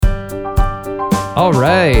All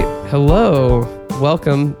right. Hello.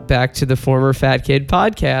 Welcome back to the Former Fat Kid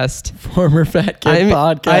podcast. Former Fat Kid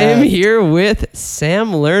podcast. I am here with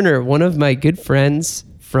Sam Lerner, one of my good friends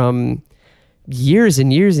from years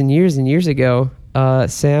and years and years and years ago.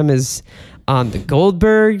 Sam is on the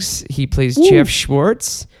Goldbergs. He plays Jeff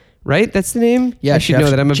Schwartz, right? That's the name? Yeah, I should know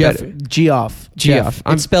that. I'm a Jeff better... Geoff. Geoff.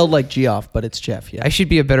 It's spelled like Geoff, but it's Jeff. Yeah. I should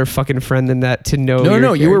be a better fucking friend than that to know.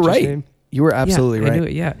 No, you were right. Name. You were absolutely right. I knew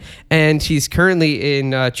it, yeah. And he's currently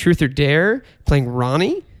in Truth or Dare playing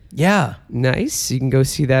Ronnie. Yeah. Nice. You can go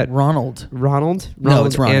see that. Ronald. No,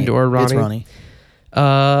 it's Ronnie. And or Ronnie. It's Ronnie.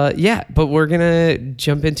 Yeah, but we're going to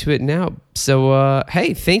jump into it now. So,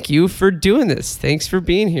 hey, thank you for doing this. Thanks for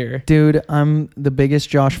being here. Dude, I'm the biggest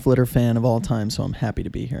Josh Flitter fan of all time, so I'm happy to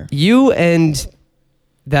be here. You and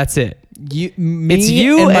that's it. Me it's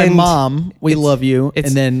you and my mom, we love you, and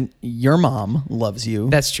then your mom loves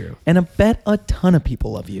you. That's true. And I bet a ton of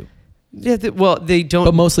people love you. Yeah, well, they don't.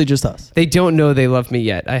 But mostly just us. They don't know they love me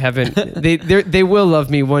yet. I haven't. They will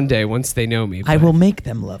love me one day once they know me. I will make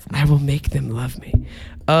them love me. I will make them love me.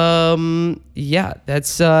 Yeah,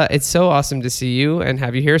 that's it's so awesome to see you and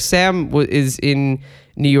have you here. Sam is in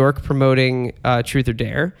New York promoting Truth or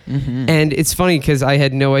Dare, and it's funny because I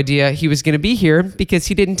had no idea he was going to be here because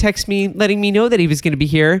he didn't text me letting me know that he was going to be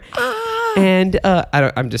here. And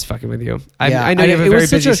I'm just fucking with you. I know you have a very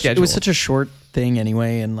busy schedule. It was such a short thing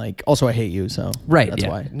anyway, and like also I hate you, so right. That's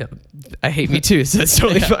why. No, I hate me too, so that's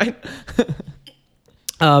totally fine.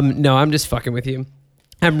 No, I'm just fucking with you.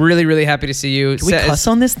 I'm really, really happy to see you. Can we cuss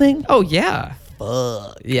on this thing? Oh yeah.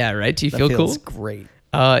 Fuck. Yeah, right. Do you that feel feels cool? Great.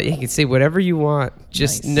 You can say whatever you want.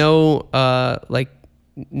 Just nice. no like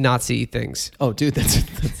Nazi things. Oh, dude, that's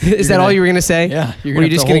is that all you were gonna say? Yeah, you're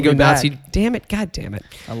just gonna go Nazi. Damn it! God damn it!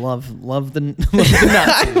 I love the Nazis.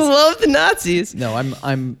 I love the Nazis. No,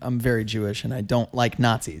 I'm very Jewish and I don't like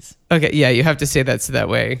Nazis. Okay, yeah, you have to say that so that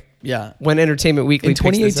way. Yeah. When Entertainment Weekly in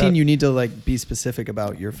picks this 2018, up, you need to like be specific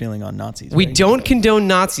about your feeling on Nazis. We right? don't condone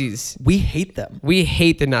Nazis. We hate them. We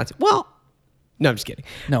hate the Nazis. Well, no, I'm just kidding.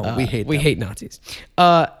 No, we hate them. We hate Nazis.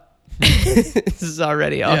 This is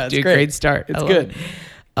already off to a great start. It's good.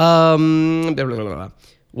 Blah, blah, blah, blah.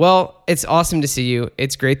 Well, it's awesome to see you.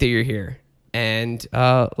 It's great that you're here. And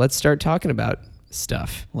let's start talking about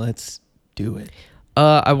stuff. Let's do it.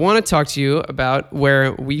 I want to talk to you about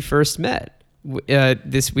where we first met. We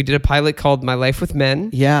did a pilot called My Life with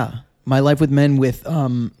Men. Yeah. My Life with Men with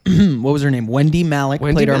what was her name? Wendy Malick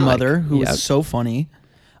played our mother, who was so funny.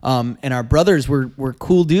 And our brothers were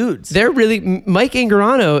cool dudes. They're really Michael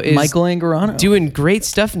Angarano doing great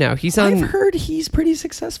stuff now. I've heard he's pretty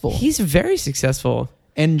successful. He's very successful.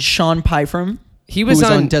 And Sean Pyfrom. He was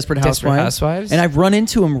on Desperate Housewives. And I've run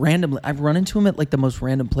into him randomly. I've run into him at like the most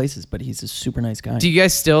random places, but he's a super nice guy. Do you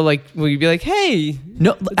guys still like, will you be like, hey?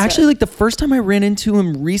 No, actually, like the first time I ran into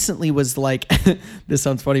him recently was like, this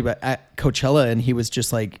sounds funny, but at Coachella, and he was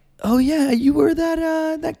just like, oh yeah, you were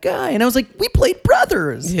that guy. And I was like, we played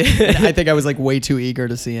brothers. Yeah. And I think I was like way too eager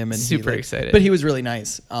to see him. And super excited. But he was really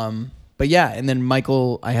nice. But yeah, and then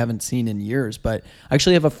Michael, I haven't seen in years, but I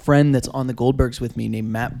actually have a friend that's on the Goldbergs with me named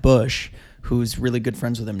Matt Bush, who's really good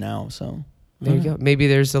friends with him now. So there you go. Maybe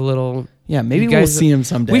there's a little. Yeah, maybe we'll see him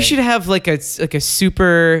someday. We should have like a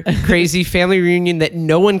super crazy family reunion that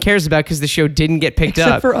no one cares about because the show didn't get picked up.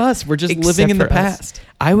 Except for us. We're just living in the past.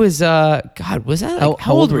 I was, God, was that? Like,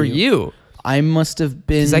 how old were you? I must have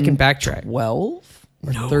been. Because I can backtrack. 12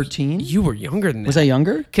 or 13. You were younger than that. Was I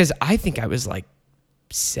younger? Because I think I was like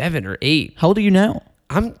 7 or 8. How old are you now?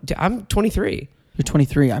 I'm 23. You're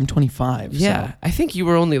 23. I'm 25. Yeah, so. I think you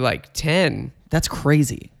were only like 10. That's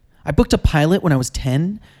crazy. I booked a pilot when I was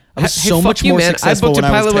 10. I was so much more successful. I booked a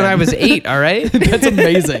pilot when I was 8. All right, that's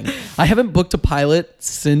amazing. I haven't booked a pilot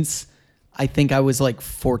since I think I was like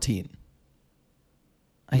 14.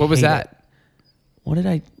 What was that? What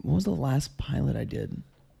was the last pilot I did?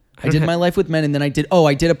 I did My Life with Men, and then I did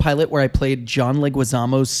a pilot where I played John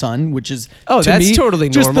Leguizamo's son, which is that's me, totally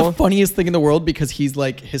just normal. The funniest thing in the world because he's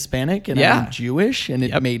like Hispanic and I'm Jewish, and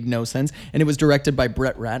it made no sense. And it was directed by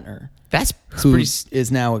Brett Ratner. Who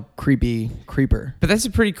is now a creepy creeper. But that's a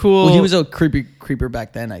pretty cool. Well, he was a creepy creeper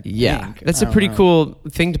back then, I think. That's a pretty cool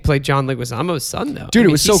thing to play John Leguizamo's son, though. Dude,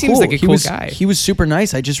 it was so cool. He seems like a cool guy. He was super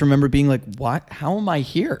nice. I just remember being like, what? How am I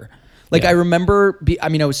here? Like, I remember, I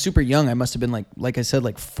was super young. I must have been like I said,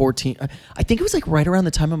 like 14. I think it was like right around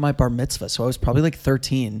the time of my bar mitzvah. So I was probably like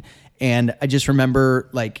 13. And I just remember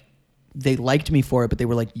like, they liked me for it, but they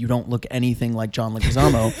were like, you don't look anything like John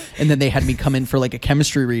Leguizamo. And then they had me come in for like a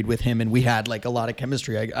chemistry read with him. And we had like a lot of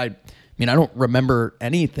chemistry. I don't remember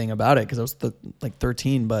anything about it because I was like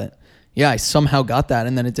 13, but yeah, I somehow got that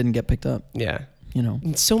and then it didn't get picked up. Yeah. you know,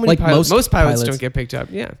 So many like pilots. Most pilots don't get picked up.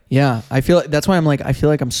 Yeah. Yeah. I feel that's why I feel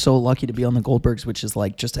like I'm so lucky to be on the Goldbergs, which is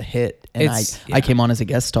like just a hit. And I came on as a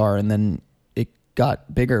guest star and then it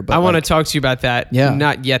got bigger. But I want to talk to you about that. Yeah.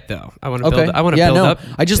 Not yet though. I want to build up.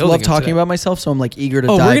 I just love talking about myself. So I'm like eager to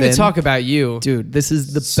dive in. We're going to talk about you. Dude, this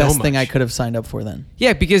is the best thing I could have signed up for then.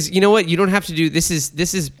 Yeah. Because you know what? You don't have to do, this is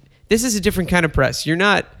a different kind of press. You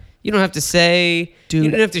don't have to say, dude,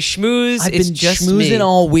 you don't have to schmooze. I've been just schmoozing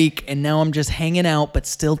all week, and now I'm just hanging out, but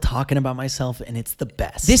still talking about myself, and it's the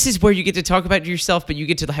best. This is where you get to talk about yourself, but you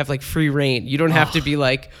get to have like free reign. You don't have to be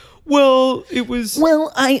like, well, it was.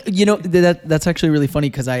 Well, that's actually really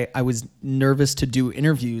funny because I was nervous to do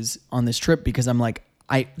interviews on this trip because I'm like,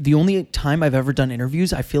 the only time I've ever done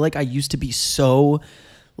interviews, I feel like I used to be so.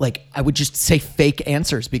 Like I would just say fake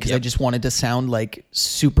answers because I just wanted to sound like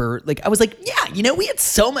super, like I was like, yeah, we had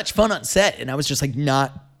so much fun on set. And I was just like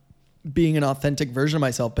not being an authentic version of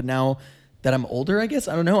myself. But now that I'm older, I guess,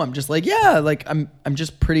 I don't know. I'm just like, yeah, like I'm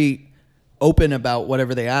just pretty open about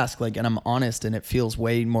whatever they ask. Like, and I'm honest and it feels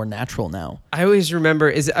way more natural now. I always remember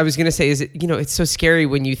it's so scary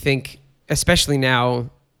when you think, especially now,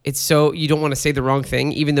 it's so you don't want to say the wrong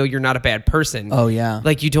thing, even though you're not a bad person. Oh yeah,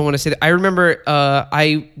 like you don't want to say that. I remember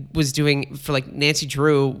I was doing for like Nancy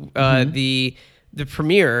Drew the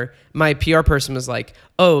premiere. My PR person was like,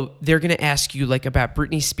 "Oh, they're gonna ask you like about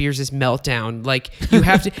Britney Spears' meltdown. Like you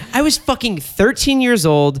have to." I was fucking 13 years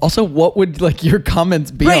old. Also, what would like your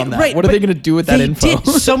comments be on that? Right, what are they gonna do with that info?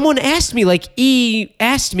 Someone asked me, like E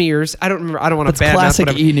asked me, or I don't remember. I don't want to bad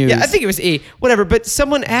classic E News. Yeah, I think it was E. Whatever. But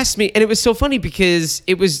someone asked me, and it was so funny because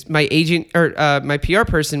it was my agent or my PR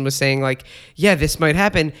person was saying like, "Yeah, this might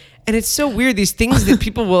happen." And it's so weird, these things that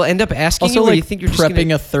people will end up asking also, you where like you think you're prepping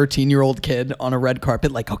just a 13-year-old kid on a red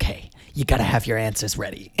carpet, like, okay, you got to have your answers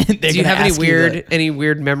ready. Do you have any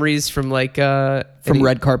weird memories from like... from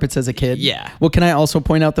red carpets as a kid? Yeah. Well, can I also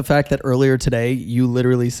point out the fact that earlier today, you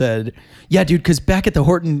literally said, yeah, dude, because back at the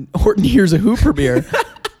Horton Hears a Who premiere...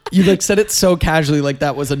 You like said it so casually, like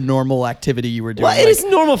that was a normal activity you were doing. Well, it is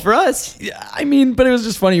normal for us. Yeah, I mean, but it was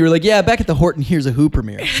just funny. You were like, yeah, back at the Horton Hears a Who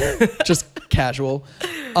premiere. Just casual.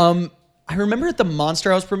 I remember at the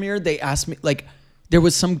Monster House premiere, they asked me, like, there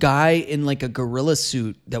was some guy in like a gorilla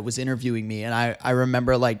suit that was interviewing me. And I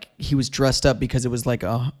remember like he was dressed up because it was like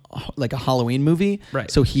a Halloween movie.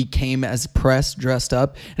 Right. So he came as press dressed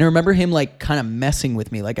up. And I remember him like kind of messing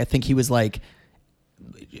with me. Like, I think he was like,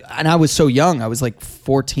 and I was so young. I was like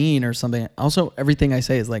 14 or something. Also, everything I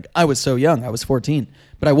say is like, I was so young. I was 14.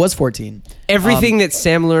 But I was 14. Everything that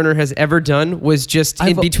Sam Lerner has ever done was just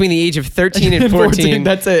in between the age of 13 and 14.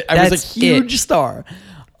 That's it. I was a huge star.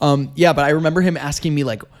 Yeah, but I remember him asking me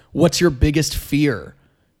like, what's your biggest fear?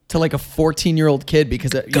 To like a 14-year-old kid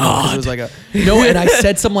because it was like and I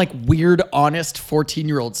said some like weird, honest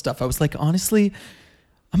 14-year-old stuff. I was like, honestly,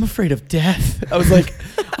 I'm afraid of death. I was like,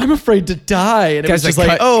 I'm afraid to die. And it was just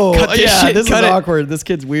like, this is awkward. This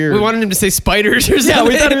kid's weird. We wanted him to say spiders or something. Yeah,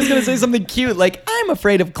 we thought he was going to say something cute. Like, I'm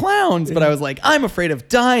afraid of clowns. But I was like, I'm afraid of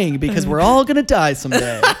dying because we're all going to die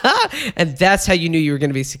someday. And that's how you knew you were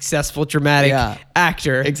going to be a successful, dramatic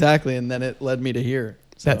actor. Exactly. And then it led me to here.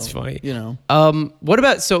 So, that's funny. You know. What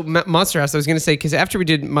about Monster House? I was going to say because after we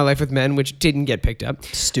did My Life with Men, which didn't get picked up,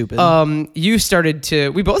 stupid.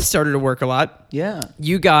 We both started to work a lot. Yeah.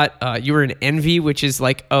 You were in Envy, which is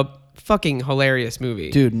like a fucking hilarious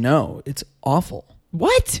movie. Dude, no, it's awful.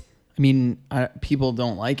 What? I mean, people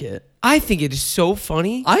don't like it. I think it is so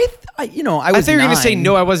funny. I thought you were going to say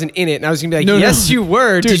no, I wasn't in it, and I was going to be like, yes, you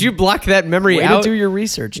were. Dude, did you block that memory out? To do your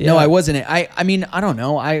research. Yeah. No, I wasn't. I mean, I don't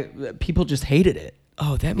know. People just hated it.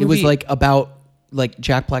 Oh, that movie. It was like about like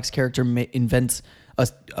Jack Black's character invents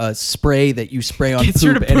a spray that you spray on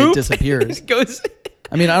poop and it disappears. It goes.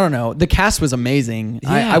 I mean, I don't know. The cast was amazing.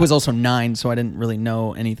 Yeah. I was also 9, so I didn't really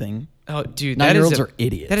know anything. Oh, dude, 9-year-olds are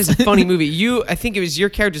idiots. That is a funny movie. I think it was your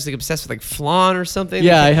character's like obsessed with like flan or something.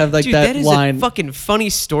 Yeah, I have like that line. That is a fucking funny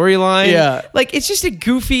storyline. Yeah, like it's just a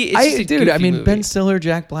goofy. I mean, movie. Ben Stiller,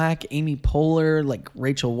 Jack Black, Amy Poehler, like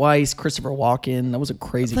Rachel Weisz, Christopher Walken. That was a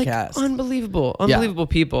crazy cast. Unbelievable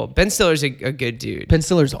people. Ben Stiller's a good dude. Ben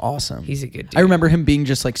Stiller's awesome. He's a good dude. I remember him being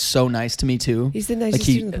just like so nice to me too. He's the nicest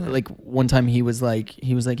dude. Like one time he was like,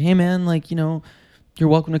 hey man, like you're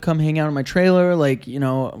welcome to come hang out in my trailer, like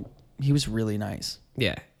He was really nice.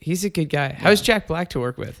 Yeah, he's a good guy. Yeah. How's Jack Black to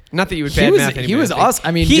work with? Not that you would badmouth anybody. He was awesome.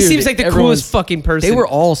 I mean, he seems like the coolest fucking person. They were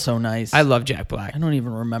all so nice. I love Jack Black. I don't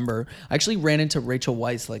even remember. I actually ran into Rachel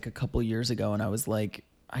Weisz like a couple years ago, and I was like,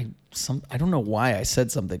 I don't know why I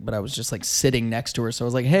said something, but I was just like sitting next to her. So I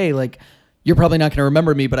was like, hey, like, You're probably not going to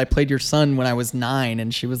remember me, but I played your son when I was 9,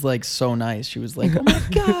 and she was like so nice. She was like, "Oh my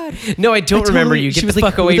god." No, I don't remember you. Get she was the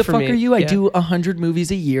like, fuck away "Who the from fuck me. are you? I Yeah. do 100 movies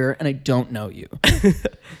a year, and I don't know you."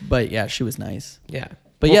 But yeah, she was nice. Yeah.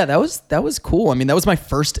 But yeah, that was cool. I mean, that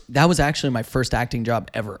was actually my first acting job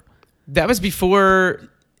ever. That was before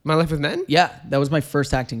My Life with Men? Yeah, that was my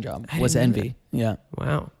first acting job. Was didn't know Envy. Yeah,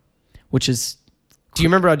 Wow. which is Do you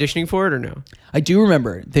remember auditioning for it or no? I do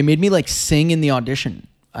remember they made me like sing in the audition.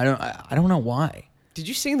 I don't know why. Did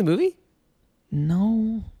you sing in the movie?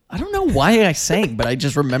 No, I don't know why I sang, but I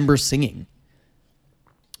just remember singing.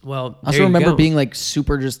 Well, I also remember being like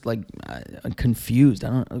super just like confused. I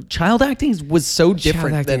don't know. Child acting was so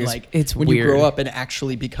different acting than is- like it's when weird. you grow up and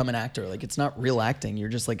actually become an actor. Like it's not real acting. You're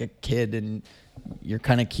just like a kid and you're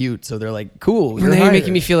kind of cute. So they're like, cool. Now you're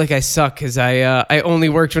making me feel like I suck because I only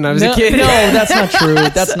worked when I was a kid. No, that's not true.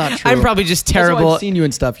 That's not true. I'm probably just Also, terrible. I've seen you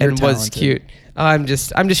and stuff. You're and was talented. cute. I'm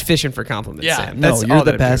just fishing for compliments. Yeah, Sam. no, That's you're all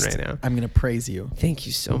the that I'm doing best. right now. I'm gonna praise you. Thank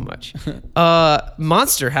you so much.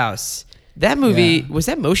 Monster House. That movie was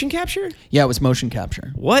that motion capture? Yeah, it was motion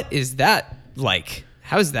capture. What is that like?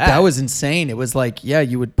 How's that? That was insane. It was like, yeah,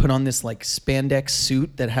 you would put on this like spandex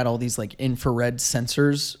suit that had all these like infrared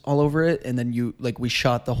sensors all over it. And then we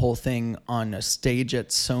shot the whole thing on a stage at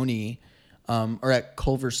Sony or at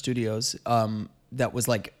Culver Studios that was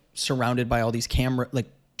like surrounded by all these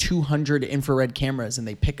 200 infrared cameras, and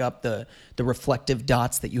they pick up the reflective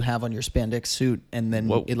dots that you have on your spandex suit. And then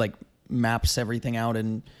it like maps everything out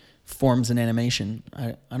and forms an animation.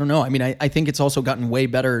 I don't know. I mean, I think it's also gotten way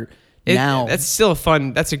better now. That's still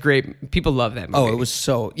that's a great, people love that movie. Oh, it was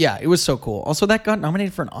so cool. Also, that got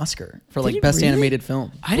nominated for an Oscar for like it best really? animated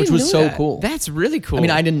film, I which didn't was know so that. cool. That's really cool. I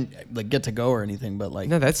mean, I didn't like get to go or anything, but like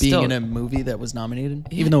No, that's being still- in a movie that was nominated,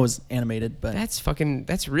 even though it was animated, but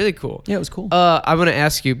that's really cool. yeah, it was cool. I want to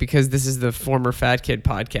ask you, because this is the Former Fat Kid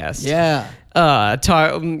podcast. yeah.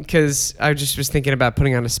 Because I just was thinking about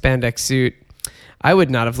putting on a spandex suit. I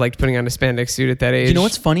would not have liked putting on a spandex suit at that age. You know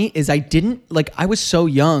what's funny is I was so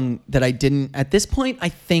young that I didn't, at this point, I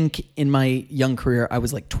think in my young career, I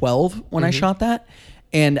was like 12 when I shot that.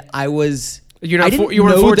 And I was, You're not I didn't you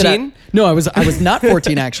weren't know that 14? No, I was not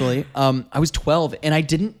 14 actually. I was 12 and I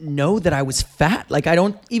didn't know that I was fat. Like, I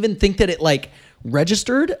don't even think that it like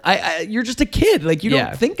registered. You're just a kid. Like you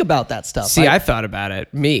don't think about that stuff. See, I thought about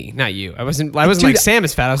it. Me, not you. I wasn't like Dude, Sam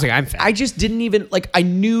is fat. I was like, I'm fat. I just didn't even like. I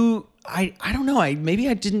knew. I don't know. Maybe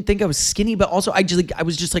I didn't think I was skinny, but also I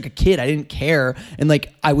was just like a kid. I didn't care, and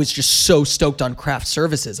like I was just so stoked on craft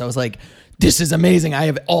services. I was like, this is amazing. I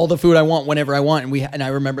have all the food I want whenever I want. And I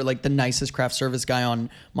remember like the nicest craft service guy on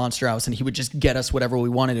Monster House, and he would just get us whatever we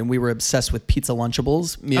wanted. And we were obsessed with pizza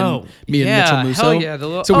Lunchables. Me and Mitchell Musso. Hell yeah,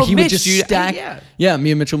 he would Mitch, just dude. stack. Yeah, me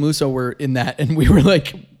and Mitchell Musso were in that, and we were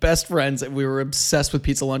like best friends, and we were obsessed with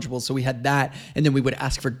pizza Lunchables. So we had that, and then we would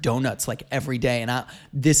ask for donuts like every day. And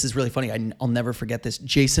this is really funny. I'll never forget this.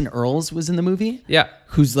 Jason Earls was in the movie. Yeah.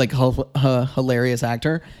 Who's like a hilarious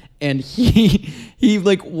actor. And he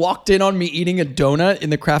like walked in on me eating a donut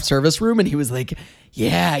in the craft service room, and he was like,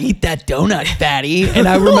 "Yeah, eat that donut, fatty." And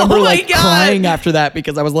I remember like crying after that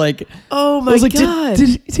because I was like, "Oh my God.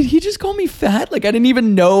 Did he just call me fat?" Like I didn't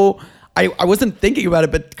even know. I wasn't thinking about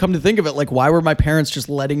it, but come to think of it, like why were my parents just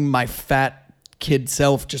letting my fat kid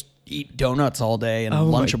self just eat donuts all day and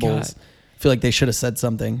Lunchables? I feel like they should have said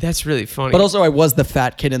something. That's really funny. But also I was the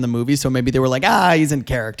fat kid in the movie, so maybe they were like, he's in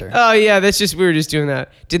character. Oh yeah, we were just doing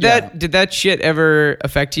that. Did that shit ever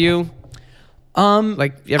affect you?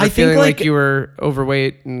 Like you ever feeling like you were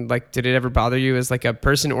overweight, and like did it ever bother you as like a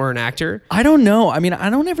person or an actor? I don't know. I mean, I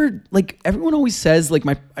don't ever like everyone always says like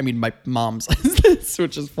my mom says this,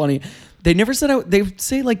 which is funny. They never said they would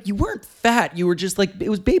say like you weren't fat, you were just like it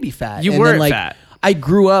was baby fat. You and weren't then, like, fat. I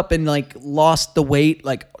grew up and like lost the weight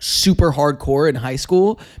like super hardcore in high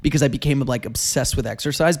school because I became like obsessed with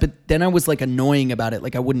exercise. But then I was like annoying about it.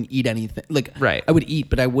 Like I wouldn't eat anything. Like right. I would eat,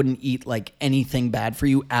 but I wouldn't eat like anything bad for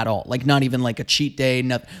you at all. Like not even like a cheat day.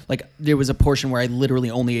 Nothing. Like there was a portion where I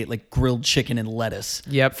literally only ate like grilled chicken and lettuce.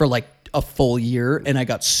 Yep. For like a full year, and I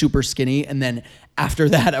got super skinny. And then after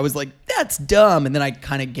that, I was like, that's dumb. And then I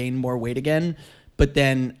kind of gained more weight again. But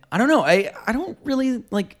then I don't know. I don't really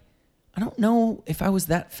like. I don't know if I was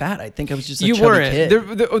that fat. I think I was just a chubby kid.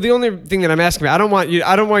 The only thing that I'm asking about, I don't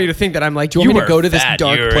want you to think that I'm like, do you want me to go to this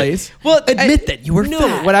dark place? Well, admit that you were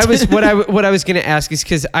fat. What I was going to ask is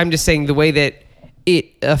because I'm just saying the way that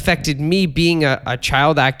it affected me being a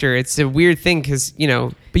child actor. It's a weird thing because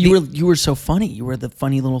But you were so funny. You were the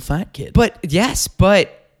funny little fat kid. But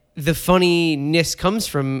the funniness comes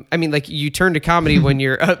from, I mean, like you turn to comedy when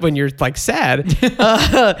you're like sad.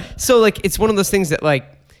 So like it's one of those things that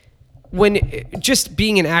like when just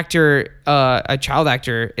being an actor, a child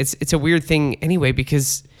actor, it's a weird thing anyway,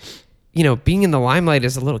 because, you know, being in the limelight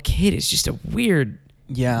as a little kid is just a weird.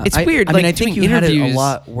 Yeah. It's weird. I like, mean, I think you interviews, had it a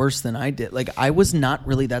lot worse than I did. Like, I was not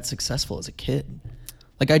really that successful as a kid.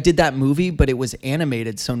 Like, I did that movie, but it was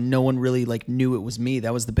animated, so no one really like knew it was me.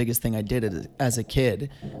 That was the biggest thing I did as a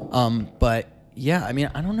kid. But yeah, I mean,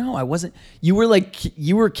 I don't know. I wasn't. You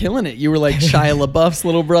were killing it. You were like Shia LaBeouf's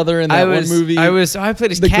little brother in that one movie. I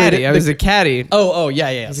played his caddy. I was a caddy. Oh, yeah.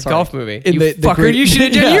 It's a golf movie. In you the fucker, great, you should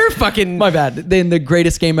have done your fucking. My bad. In the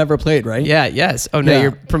greatest game ever played, right? Yeah. Yes. Oh no,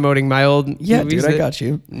 you're promoting my old. Yeah, movies dude, I got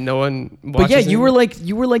you. No one. But yeah, you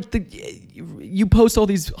anymore. were like you post all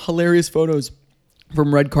these hilarious photos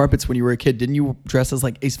from red carpets when you were a kid. Didn't you dress as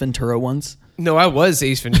like Ace Ventura once? No, I was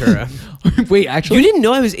Ace Ventura. Wait, actually, you didn't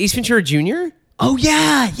know I was Ace Ventura Jr.? Oh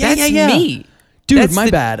yeah, That's me. Dude, That's my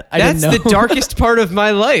bad. I didn't know. That's the darkest part of my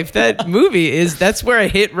life. That movie that's where I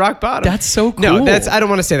hit rock bottom. That's so cool. No, I don't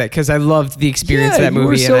want to say that because I loved the experience of that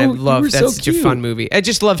movie, and I love that's such a fun movie. I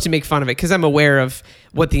just love to make fun of it because I'm aware of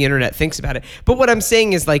what the internet thinks about it. But what I'm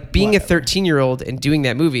saying is, like, being a 13-year-old and doing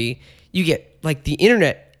that movie, you get like the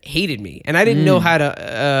internet hated me, and I didn't know how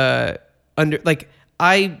to when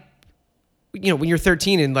you're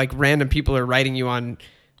 13 and like random people are writing you on.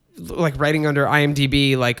 Like writing under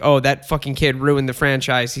IMDb, like, oh, that fucking kid ruined the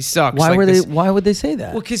franchise. He sucks. Why like Why would they say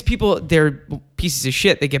that? Well, because they're pieces of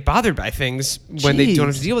shit. They get bothered by things when they don't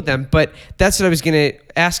have to deal with them. But that's what I was going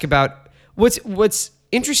to ask about. What's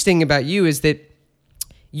interesting about you is that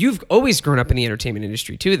you've always grown up in the entertainment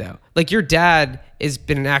industry too, though. Like, your dad has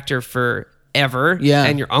been an actor forever, yeah,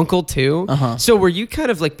 and your uncle too. Uh-huh. So were you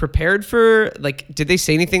kind of like prepared for, like, did they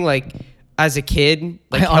say anything like? As a kid,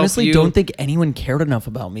 like, I honestly don't think anyone cared enough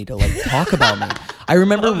about me to like talk about me. I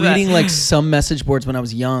remember reading like some message boards when I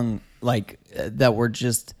was young, like that were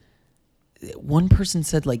just, one person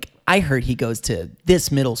said like, I heard he goes to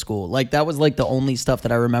this middle school. Like, that was like the only stuff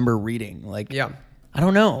that I remember reading. Like, yeah. I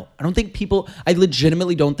don't know. I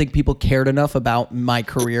legitimately don't think people cared enough about my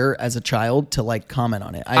career as a child to like comment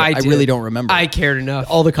on it. I really don't remember. I cared enough.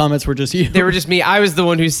 All the comments were just you. They were just me. I was the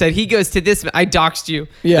one who said he goes to this. I doxed you.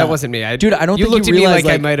 Yeah. That wasn't me. Dude, I don't you think looked you at me realize,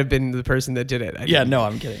 like I like, might have been the person that did it. Yeah, no,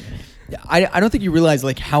 I'm kidding. Yeah, I don't think you realize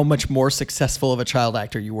like how much more successful of a child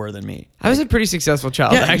actor you were than me. I was a pretty successful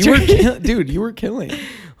child actor. You were killing.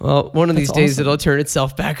 Well, one of these days awesome. it'll turn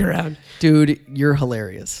itself back around. Dude, you're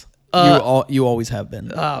hilarious. You always have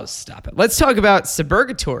been. Oh, stop it. Let's talk about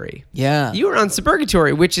Suburgatory. Yeah. You were on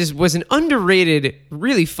Suburgatory, which was an underrated,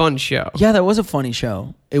 really fun show. Yeah, that was a funny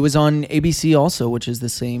show. It was on ABC also, which is the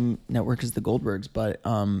same network as the Goldbergs. But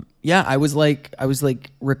yeah, I was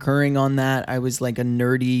like recurring on that. I was like a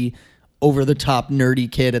nerdy, over the top nerdy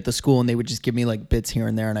kid at the school, and they would just give me like bits here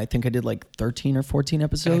and there. And I think I did like 13 or 14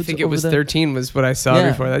 episodes. I think it was 13 was what I saw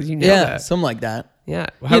before that. You know that. Something like that. Yeah.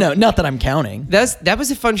 Not that I'm counting. That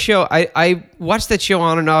was a fun show. I watched that show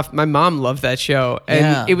on and off. My mom loved that show.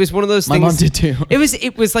 And it was one of those things. My mom did too.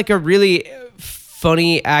 It was like a really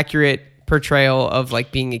funny, accurate portrayal of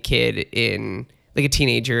like being a kid in like a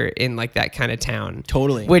teenager in like that kind of town.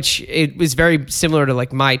 Totally. Which it was very similar to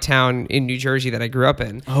like my town in New Jersey that I grew up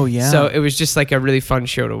in. Oh yeah. So it was just like a really fun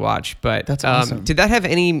show to watch. But that's awesome. Did that have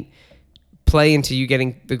any play into you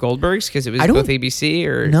getting the Goldbergs because it was both ABC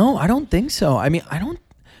or no? I don't think so. I mean,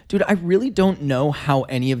 dude, I really don't know how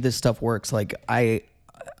any of this stuff works. Like, I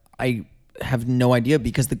have no idea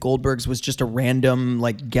because the Goldbergs was just a random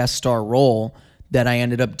like guest star role that I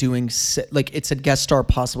ended up doing. Like, it said guest star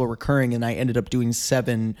possible recurring, and I ended up doing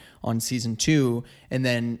 7 on season 2, and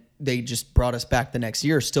then they just brought us back the next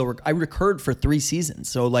year. I recurred for 3 seasons,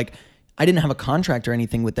 so like, I didn't have a contract or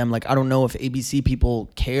anything with them. Like, I don't know if ABC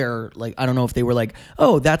people care. Like, I don't know if they were like,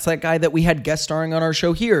 oh, that's that guy that we had guest starring on our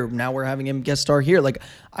show here. Now we're having him guest star here. Like,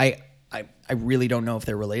 I really don't know if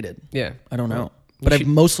they're related. Yeah. I don't know. But I've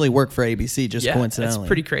mostly worked for ABC just coincidentally. That's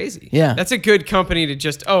pretty crazy. Yeah. That's a good company to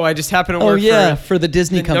just, I just happen to work for the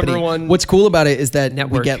Disney company. Number one. What's cool about it is that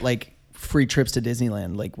network. We get like free trips to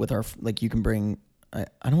Disneyland. Like with our, like you can bring,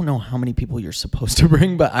 I don't know how many people you're supposed to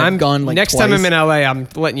bring, but I've gone like next twice. time I'm in LA, I'm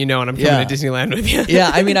letting you know, and I'm coming to Disneyland with you. Yeah.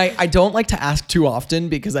 I mean, I don't like to ask too often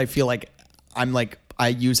because I feel like I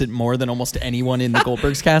use it more than almost anyone in the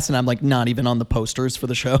Goldbergs cast, and I'm like not even on the posters for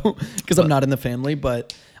the show because I'm not in the family,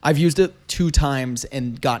 but I've used it 2 times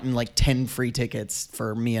and gotten like 10 free tickets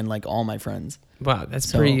for me and like all my friends. Wow,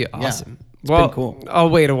 that's pretty awesome. Well, been cool. I'll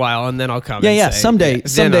wait a while and then I'll come. Yeah, and say,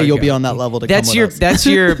 someday I'll you'll go. be on that level to That's come your with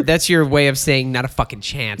us. that's your way of saying not a fucking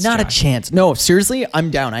chance. Not a Josh. chance. No, seriously, I'm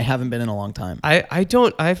down. I haven't been in a long time.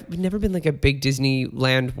 I've never been like a big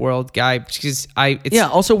Disneyland World guy because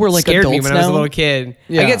also we're like scared me adults when I was a now. little kid.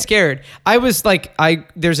 Yeah. I get scared. I was like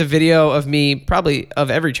there's a video of me, probably of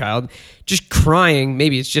every child, just crying.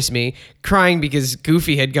 Maybe it's just me crying because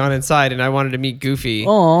Goofy had gone inside and I wanted to meet Goofy.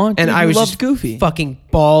 Aw, dude, and I you was loved just Goofy. fucking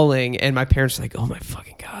bawling, and my parents were like, "Oh my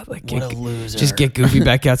fucking god! Like, What a loser. Just get Goofy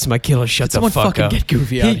back out so my kid will shut the someone fuck fucking up. get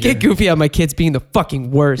Goofy out Get here." Goofy out. My kid's being the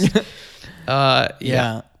fucking worst."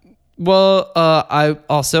 Yeah. Well, I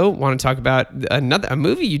also want to talk about a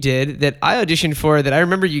movie you did that I auditioned for that I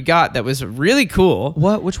remember you got that was really cool.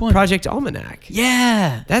 What? Which one? Project Almanac.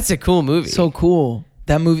 Yeah. That's a cool movie. So cool.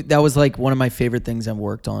 That movie, that was like one of my favorite things I've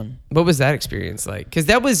worked on. What was that experience like? Because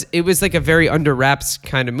it was like a very under wraps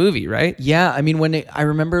kind of movie, right? Yeah, I mean, I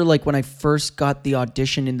remember like when I first got the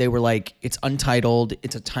audition and they were like, it's untitled,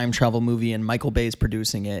 it's a time travel movie, and Michael Bay's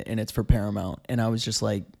producing it, and it's for Paramount, and I was just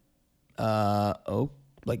like,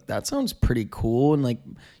 like that sounds pretty cool, and like,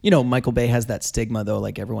 you know, Michael Bay has that stigma though,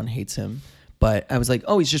 like everyone hates him, but I was like,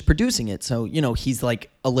 oh, he's just producing it, so you know, he's like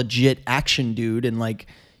a legit action dude, and like,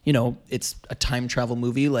 you know, it's a time travel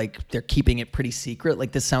movie. Like they're keeping it pretty secret.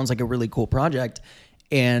 Like this sounds like a really cool project.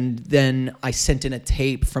 And then I sent in a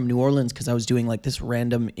tape from New Orleans because I was doing like this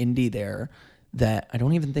random indie there that I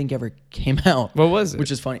don't even think ever came out. What was it? Which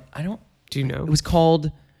is funny. Do you know? It was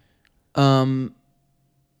called, I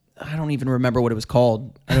don't even remember what it was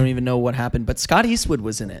called. I don't even know what happened, but Scott Eastwood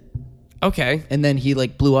was in it. Okay. And then he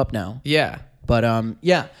like blew up now. Yeah. But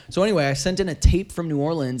yeah. So anyway, I sent in a tape from New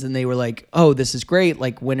Orleans and they were like, "Oh, this is great.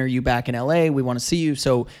 Like, when are you back in LA? We want to see you."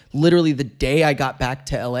 So literally the day I got back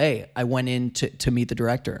to LA, I went in to meet the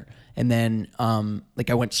director. And then like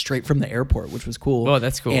I went straight from the airport, which was cool. Oh,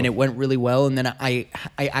 that's cool. And it went really well. And then I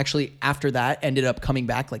actually after that ended up coming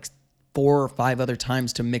back like 4 or 5 other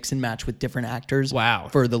times to mix and match with different actors. Wow.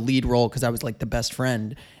 For the lead role because I was like the best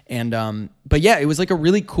friend. And but yeah, it was like a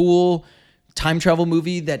really cool time travel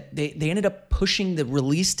movie that they ended up pushing the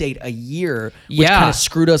release date a year, which kind of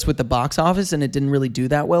screwed us with the box office, and it didn't really do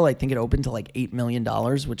that well. I think it opened to like $8 million,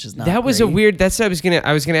 which is not That was great. a weird. That's what I was gonna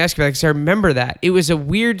ask about because I remember that it was a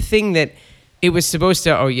weird thing that it was supposed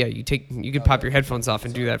to. Oh yeah, you could pop your headphones off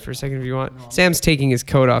and do that for a second if you want. Sam's taking his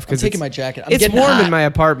coat off because taking my jacket. I'm It's getting warm hot. in my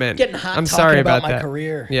apartment. Getting hot I'm talking sorry about my that.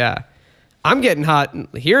 career. Yeah, I'm getting hot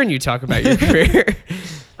hearing you talk about your career.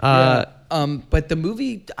 But the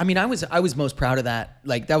movie, I mean, I was most proud of that.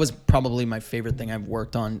 Like that was probably my favorite thing I've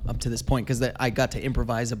worked on up to this point because I got to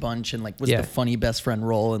improvise a bunch and like was the funny best friend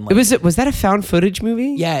role and like Was that a found footage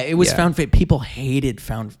movie? yeah, it was found footage. People hated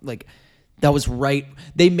found like that was right.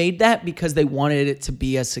 They made that because they wanted it to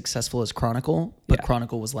be as successful as Chronicle, but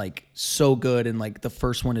Chronicle was like so good and like the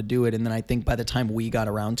first one to do it. And then I think by the time we got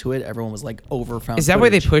around to it, everyone was like over found. Is that why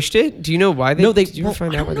they pushed it? Do you know why they? No, Did you ever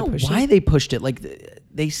find I out why don't they know pushed why it? they pushed it. Like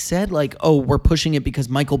they said, like, oh, we're pushing it because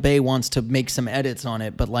Michael Bay wants to make some edits on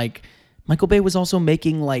it, but like. Michael Bay was also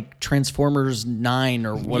making like Transformers 9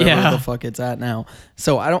 or whatever the fuck it's at now.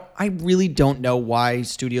 So I really don't know why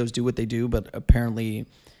studios do what they do, but apparently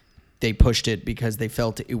they pushed it because they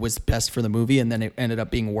felt it was best for the movie, and then it ended up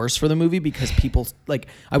being worse for the movie because people like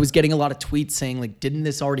I was getting a lot of tweets saying like, didn't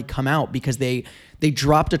this already come out? Because they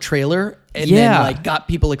dropped a trailer and then like got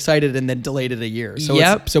people excited and then delayed it a year.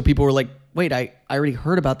 So so people were like, wait, I already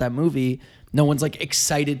heard about that movie. No one's like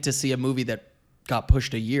excited to see a movie that got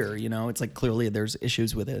pushed a year, you know? It's like clearly there's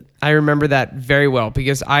issues with it. I remember that very well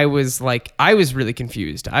because I was really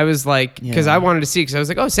confused. I was like, because I wanted to see, because I was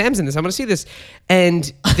like, oh, Sam's in this. I want to see this.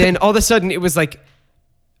 And then all of a sudden it was like,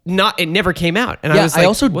 it never came out. And I was like, I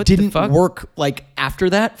also what the didn't fuck? work like after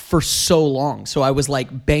that for so long. So I was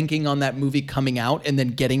like banking on that movie coming out and then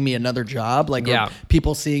getting me another job. Like or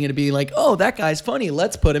people seeing it and being like, oh, that guy's funny.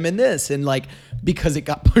 Let's put him in this. And like, because it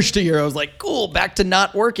got pushed a year, I was like, cool, back to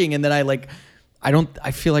not working. And then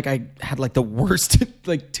I feel like I had like the worst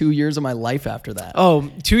like 2 years of my life after that. Oh,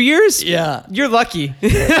 2 years? Yeah. You're lucky.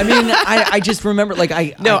 I mean, I just remember like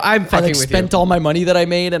I'm fucking like, with spent you. all my money that I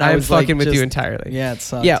made and I I'm was fucking like, with you just- entirely. Yeah, it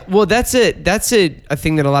sucks. Yeah, well, that's a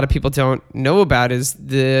thing that a lot of people don't know about is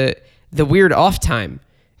the weird off time.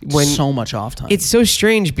 When so much off time. It's so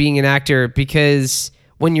strange being an actor because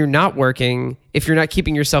when you're not working, if you're not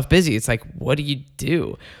keeping yourself busy, it's like, what do you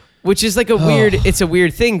do? Which is like it's a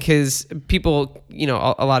weird thing because people, you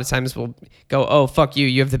know, a lot of times will go, oh, fuck you.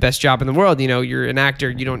 You have the best job in the world. You know, you're an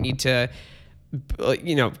actor. You don't need to,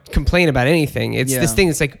 you know, complain about anything. It's this thing.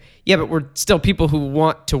 It's like, yeah, but we're still people who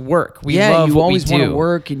want to work. We love you what always we do. want to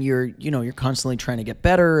work and you're constantly trying to get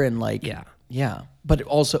better and like, yeah. but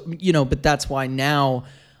also, but that's why now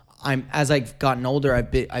as I've gotten older,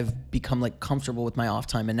 I've become like comfortable with my off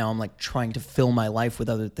time, and now I'm like trying to fill my life with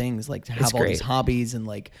other things, like to have all these hobbies and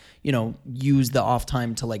like, use the off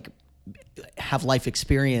time to like have life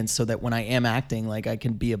experience so that when I am acting, like I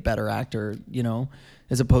can be a better actor,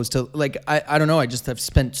 as opposed to like, I don't know. I just have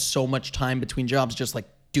spent so much time between jobs just like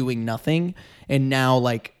doing nothing. And now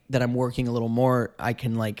like that I'm working a little more, I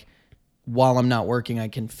can like, while I'm not working, I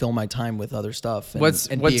can fill my time with other stuff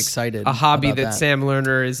and be excited. A hobby that Sam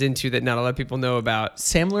Lerner is into that not a lot of people know about?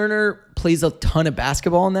 Sam Lerner plays a ton of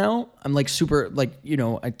basketball now. I'm like super, like,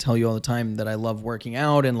 I tell you all the time that I love working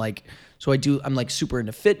out, and like, so I'm like super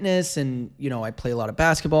into fitness, and, I play a lot of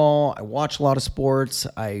basketball. I watch a lot of sports.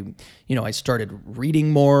 I started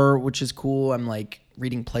reading more, which is cool. I'm like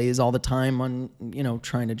reading plays all the time on,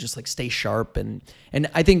 trying to just like stay sharp. And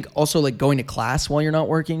I think also like going to class while you're not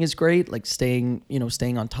working is great. Like staying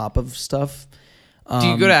on top of stuff. Do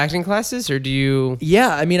you go to acting classes, or do you?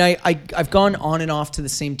 Yeah. I mean, I've gone on and off to the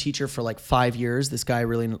same teacher for like 5 years. This guy I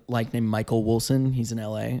really like named Michael Wilson. He's in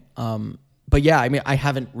LA. But yeah, I mean, I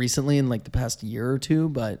haven't recently in like the past year or two,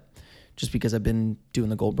 but just because I've been doing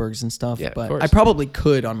the Goldbergs and stuff. Yeah, but I probably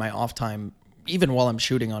could on my off time, even while I'm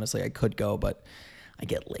shooting, honestly, I could go, but I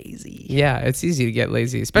get lazy. Yeah, it's easy to get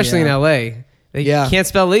lazy, especially in LA. You can't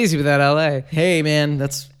spell lazy without LA. Hey man,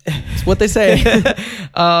 that's what they say.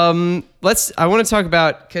 I want to talk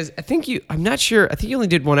about, because I'm not sure, I think you only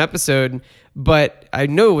did one episode, but I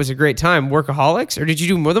know it was a great time. Workaholics, or did you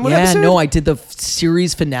do more than one episode? Yeah, no, I did the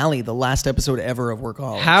series finale, the last episode ever of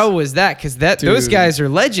Workaholics. How was that? Because those guys are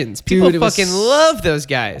legends. People fucking love those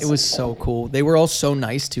guys. It was so cool. They were all so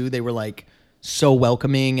nice too. They were like so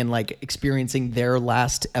welcoming, and like experiencing their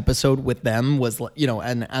last episode with them was,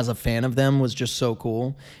 and as a fan of them was just so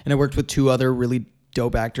cool. And I worked with two other really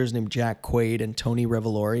dope actors named Jack Quaid and Tony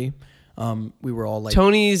Revolori. We were all like,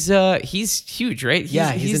 Tony's he's huge, right?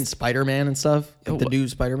 He's in Spider-Man and stuff, like the new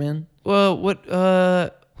Spider-Man. Well, what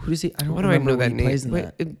who does he? I don't Why do I know that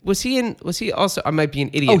name? Was he also? I might be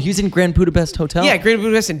an idiot. Oh, he's in Grand Budapest Hotel. Yeah, Grand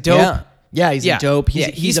Budapest and Dope. Yeah, he's in Dope.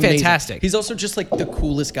 He's fantastic. He's also just like the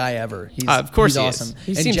coolest guy ever. Of course, he's awesome.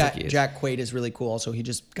 He and seems like he is. Jack Quaid is really cool. Also, he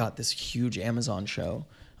just got this huge Amazon show,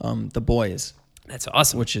 The Boys. That's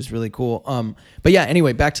awesome. Which is really cool. But yeah,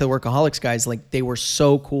 anyway, back to the Workaholics guys. Like, they were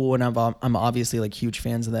so cool, and I'm obviously like huge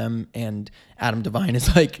fans of them. And Adam Devine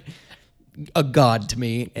is like a god to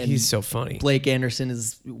me. And he's so funny. Blake Anderson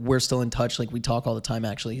we're still in touch. Like, we talk all the time.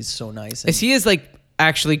 Actually, he's so nice. Is he like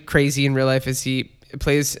actually crazy in real life? Is he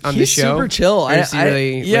plays on the show? He's super chill.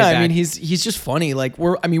 I mean, he's just funny. Like,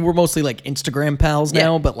 we're mostly like Instagram pals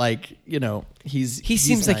now, but like, he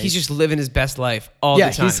seems like nice. He's just living his best life all the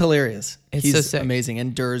time. Yeah, he's hilarious. He's so sick. Amazing.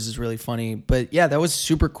 And Durs is really funny. But yeah, that was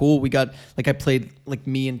super cool. We got, like, I played, like,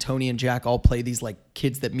 me and Tony and Jack all play these like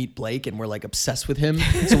kids that meet Blake, and we're like obsessed with him.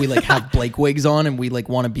 So we like have Blake wigs on, and we like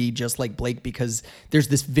want to be just like Blake, because there's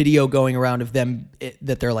this video going around of them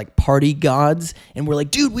that they're like party gods, and we're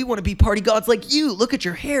like, dude, we want to be party gods like you. Look at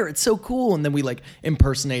your hair. It's so cool. And then we like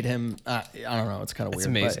impersonate him. I don't know. It's kind of weird. It's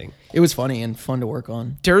amazing. It was funny and fun to work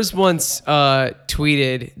on. Durs once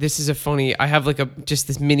tweeted, I have like just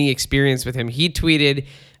this mini experience with him. He tweeted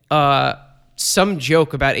some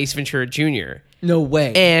joke about Ace Ventura Jr. No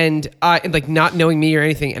way. And like not knowing me or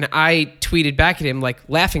anything, and I tweeted back at him like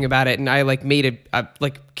laughing about it, and I like made a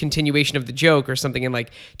like continuation of the joke or something, and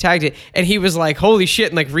like tagged it, and he was like, holy shit,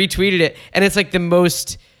 and like retweeted it, and it's like the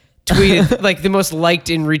most tweeted, like the most liked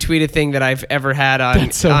and retweeted thing that I've ever had on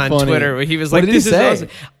Twitter. Where he was like, "This is awesome."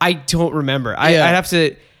 I don't remember. I'd have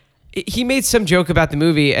to. He made some joke about the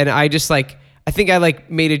movie, and I just like, I think I like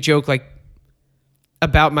made a joke like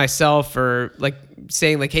about myself, or like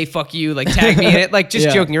saying like, hey, fuck you, like tag me in it, like just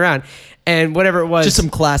joking around, and whatever it was. Just some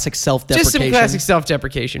classic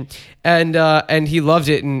self-deprecation. And he loved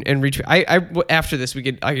it and retweet. I after this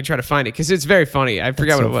I could try to find it, because it's very funny. I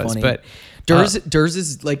forgot what it was, funny. But Durs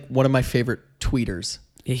is like one of my favorite tweeters.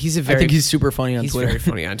 Yeah, I think he's super funny on Twitter. He's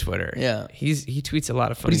very funny on Twitter. Yeah. He tweets a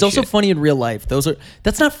lot of funny But he's also shit. funny in real life.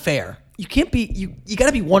 That's not fair. You can't be, you got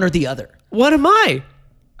to be one or the other. What am I?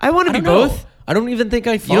 I want to be both. I don't even think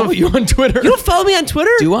I follow you on Twitter. You don't follow me on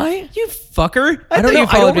Twitter? Do I? You fucker. I don't know.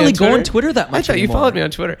 I don't really go on Twitter that much I thought anymore. you followed me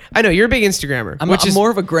on Twitter. I know, you're a big Instagrammer. I'm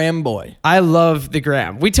more of a gram boy. I love the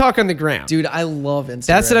gram. We talk on the gram. Dude, I love Instagram.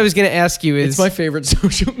 That's what I was going to ask you. It's my favorite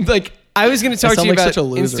social, like, I was going to talk to you about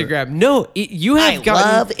Instagram. No, you have gotten...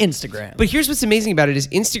 I love Instagram. But here's what's amazing about it is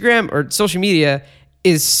Instagram or social media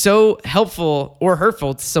is so helpful or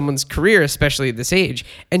hurtful to someone's career, especially at this age.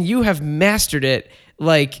 And you have mastered it.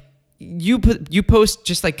 Like, you post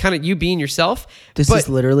just like kind of you being yourself. This is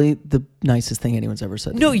literally the nicest thing anyone's ever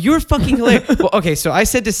said to No, me. you're fucking hilarious. Well, okay, so I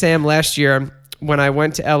said to Sam last year when I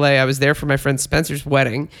went to LA, I was there for my friend Spencer's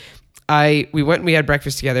wedding. We went and we had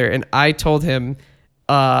breakfast together, and I told him,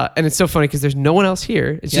 and it's so funny because there's no one else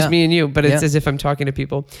here. It's just me and you, but it's as if I'm talking to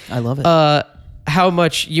people. I love it. How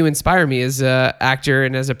much you inspire me as a actor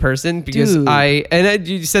and as a person, because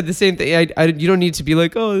you said the same thing. You don't need to be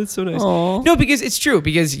like, oh, that's so nice. Aww. No, because it's true,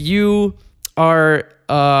 because you are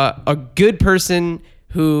a good person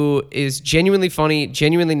who is genuinely funny,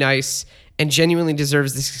 genuinely nice, and genuinely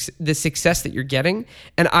deserves the success that you're getting.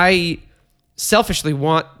 And I selfishly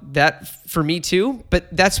want that for me too, but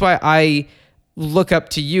that's why I look up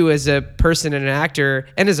to you as a person and an actor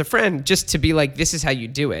and as a friend, just to be like, this is how you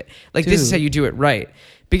do it. Like, this is how you do it right.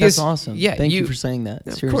 Because that's awesome. Yeah, Thank you for saying that.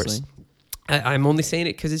 Seriously. Of course. I'm only saying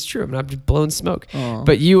it because it's true. I'm not just blowing smoke. Aww.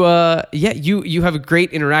 But you have a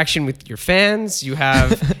great interaction with your fans. You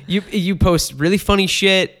have you post really funny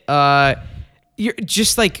shit. You're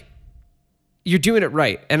just like, you're doing it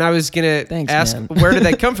right. And I was gonna ask, man. Where did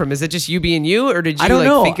that come from? Is it just you being you, or did you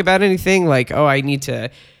like think about anything like, oh, I need to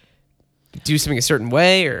do something a certain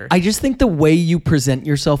way? Or I just think the way you present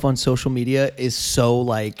yourself on social media is so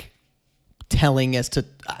like telling as to,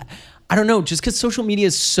 I don't know, just because social media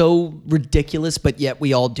is so ridiculous, but yet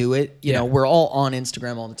we all do it. You know, we're all on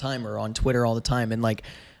Instagram all the time or on Twitter all the time. And like,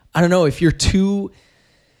 I don't know, if you're too,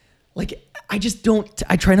 like, I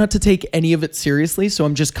try not to take any of it seriously. So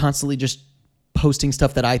I'm just constantly just posting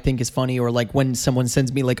stuff that I think is funny, or like when someone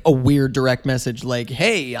sends me like a weird direct message, like,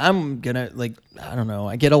 hey, I'm gonna, like, I don't know,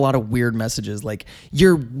 I get a lot of weird messages like,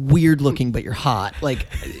 you're weird looking but you're hot, like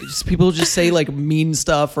people just say like mean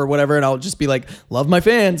stuff or whatever, and I'll just be like, love my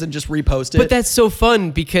fans, and just repost it. But that's so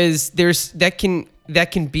fun, because that can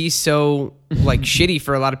be so like shitty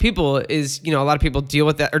for a lot of people. Is, you know, a lot of people deal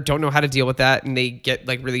with that or don't know how to deal with that, and they get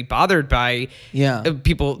like really bothered by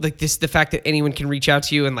people like this, the fact that anyone can reach out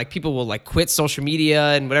to you, and like people will like quit social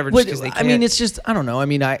media and whatever just because they can't. I mean, it's just, I don't know, I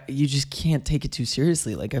mean, you just can't take it too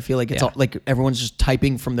seriously. Like, I feel like it's all like everyone's just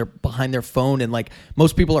typing from behind their phone, and like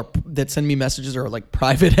most people that send me messages are like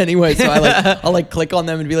private anyway, so I'll like click on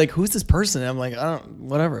them and be like, who's this person? And I'm like, I don't,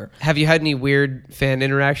 whatever. Have you had any weird fan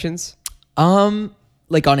interactions?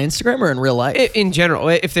 Like on Instagram or in real life? In general,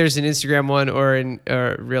 if there's an Instagram one or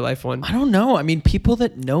a real life one. I don't know. I mean, people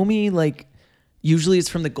that know me, like, usually it's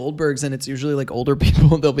from the Goldbergs, and it's usually like older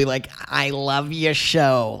people. They'll be like, I love your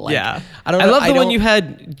show. Like, yeah. I don't know. I love the one you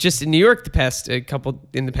had just in New York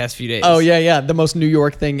in the past few days. Oh, yeah. The most New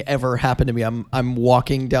York thing ever happened to me. I'm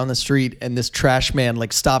walking down the street, and this trash man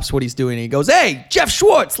like stops what he's doing, and he goes, hey, Jeff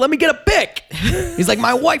Schwartz, let me get a pic. He's like,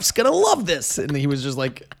 my wife's gonna love this. And he was just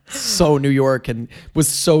like so New York and was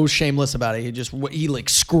so shameless about it. He like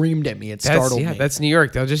screamed at me. It startled me. That's New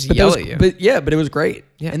York. They'll just yell at you. But it was great.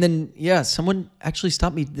 Yeah. And then, someone actually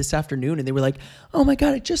stopped me this afternoon, and they were like, oh my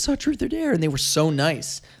God, I just saw Truth or Dare. And they were so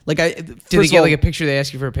nice. Like, did they get like a picture? They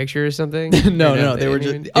ask you for a picture or something? No. They were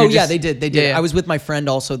just, they did. They did. Yeah. I was with my friend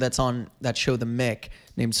also that's on that show, The Mick,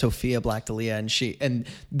 named Sophia Black-D'Elia, and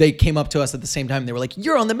they came up to us at the same time. They were like,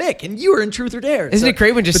 you're on The Mick, and you were in Truth or Dare. Isn't it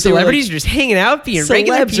great when just celebrities are just hanging out, being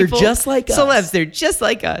regular people? Celebs are just like us. Celebs, they're just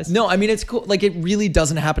like us. No, I mean, it's cool. Like, it really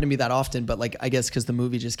doesn't happen to me that often, but like, I guess because the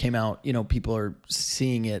movie just came out, you know, people are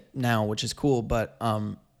seeing it now, which is cool. But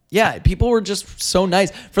people were just so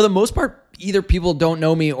nice. For the most part, either people don't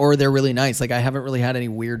know me or they're really nice. Like, I haven't really had any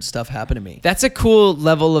weird stuff happen to me. That's a cool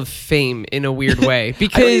level of fame in a weird way,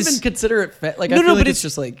 because I don't even consider it like, I feel like it's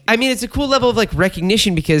just like, I mean, it's a cool level of like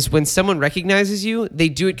recognition, because when someone recognizes you, they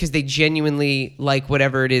do it because they genuinely like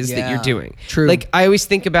whatever it is that you're doing. True. Like, I always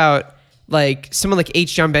think about like someone like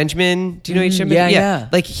H. John Benjamin. Do you know H. John Benjamin? Yeah.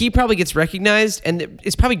 Like, he probably gets recognized, and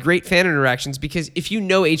it's probably great fan interactions, because if you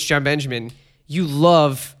know H. John Benjamin, you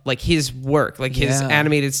love like his work, like his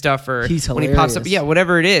animated stuff, or he's when he pops up,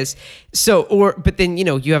 whatever it is. So, but then, you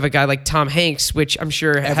know, you have a guy like Tom Hanks, which I'm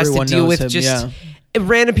sure Everyone has to deal knows with him, just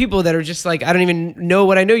random people that are just like, I don't even know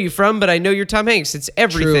what I know you from, but I know you're Tom Hanks. It's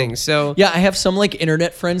everything. True. So I have some like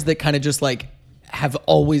internet friends that kind of just like have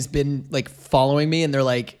always been like following me, and they're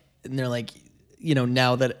like, you know,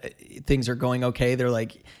 now that things are going okay, they're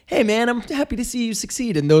like, hey man, I'm happy to see you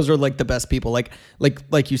succeed. And those are like the best people.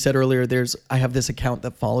 Like you said earlier, I have this account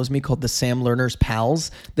that follows me called the Sam Lerner's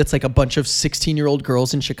Pals. That's like a bunch of 16-year-old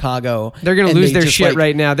girls in Chicago. They're going to lose their shit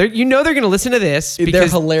right now. They're going to listen to this because they're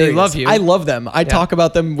hilarious. They love you. I love them. I talk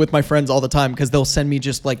about them with my friends all the time, because they'll send me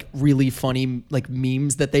just like really funny like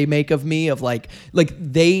memes that they make of me, of like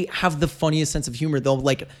they have the funniest sense of humor. They'll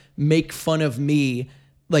like make fun of me,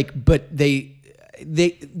 like, but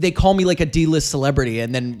they call me like a D-list celebrity,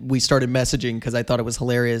 and then we started messaging because I thought it was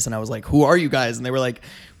hilarious, and I was like, "Who are you guys?" And they were like,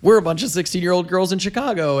 "We're a bunch of 16-year-old girls in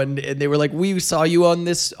Chicago," and they were like, "We saw you on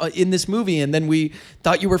this in this movie, and then we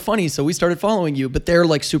thought you were funny, so we started following you." But they're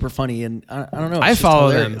like super funny, and I don't know. I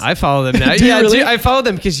follow them. I follow them now. Do you really? Dude, I follow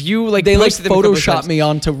them because you like they like posted them a couple of Photoshop times. me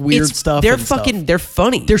onto weird stuff. They're and stuff. fucking. They're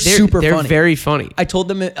funny. They're super They're funny. very funny. I told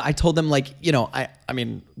them like, you know, I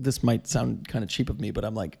mean, this might sound kind of cheap of me, but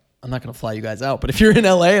I'm like, I'm not going to fly you guys out. But if you're in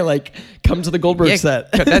LA, like, come to the Goldbergs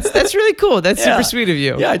set. That's really cool. That's super sweet of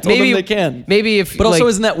you. Yeah, I told them they can. Maybe if, but also,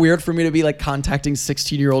 isn't that weird for me to be like contacting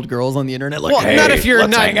 16-year-old girls on the internet? Like, well, hey, not if you're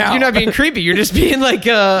let's hang out. you're not being creepy. You're just being like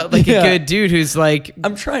a good dude who's like.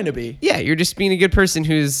 I'm trying to be. Yeah, you're just being a good person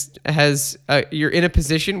you're in a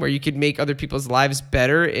position where you could make other people's lives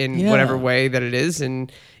better in whatever way that it is,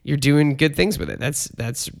 and you're doing good things with it. That's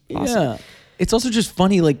awesome. Yeah, it's also just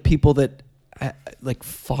funny, like people that like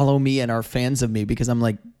follow me and are fans of me, because I'm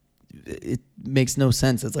like, it makes no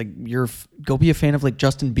sense. It's like, go be a fan of like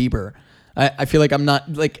Justin Bieber. I feel like I'm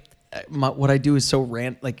not like what I do is so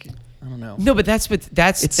like, I don't know. No, but that's what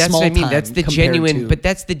I mean. That's the genuine, but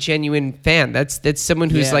that's the genuine fan. That's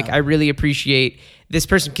someone who's like, I really appreciate this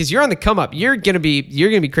person because you're on the come up. You're gonna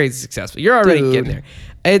be crazy successful. You're already getting there.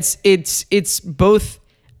 It's both.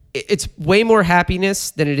 It's way more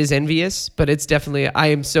happiness than it is envious, but it's definitely, I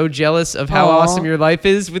am so jealous of how awesome your life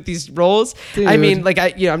is with these roles. Dude. I mean, like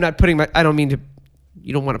I'm not putting I don't mean to,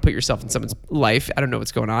 you don't want to put yourself in someone's life. I don't know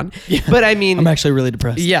what's going on, but I mean, I'm actually really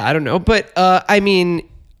depressed. Yeah. I don't know. But, I mean,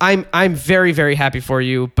 I'm very, very happy for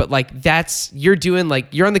you, but like you're doing like,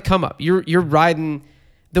 you're on the come up. You're riding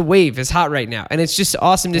the wave is hot right now. And it's just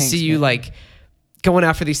awesome to see you like going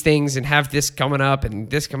out for these things and have this coming up and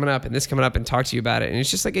this coming up and this coming up and talk to you about it. And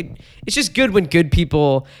it's just like, it's just good when good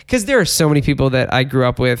people, because there are so many people that I grew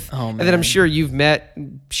up with and that I'm sure you've met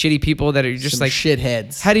shitty people that are just some like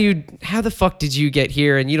shitheads. How the fuck did you get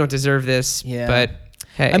here and you don't deserve this? Yeah. But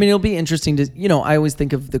hey, I mean, it'll be interesting to, I always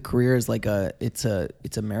think of the career as like it's a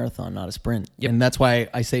marathon, not a sprint. Yep. And that's why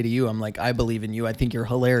I say to you, I'm like, I believe in you. I think you're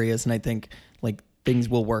hilarious. And I think like things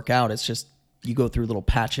will work out. It's just, you go through little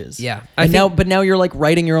patches. Yeah. But now you're like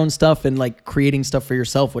writing your own stuff and like creating stuff for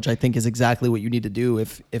yourself, which I think is exactly what you need to do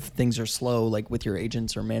if things are slow, like with your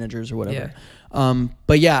agents or managers or whatever. Yeah.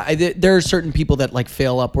 But yeah, there are certain people that like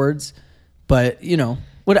fail upwards, but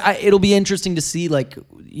it'll be interesting to see like,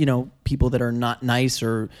 people that are not nice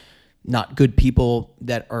or not good people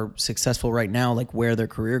that are successful right now, like where their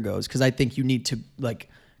career goes. Cause I think you need to like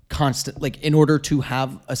in order to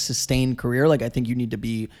have a sustained career, like I think you need to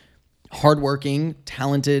be hardworking,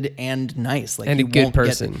 talented, and nice. Like, and a good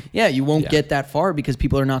person. You won't get that far because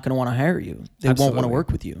people are not going to want to hire you. They won't want to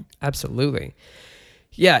work with you. Absolutely.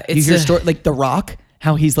 Yeah. You hear story like The Rock,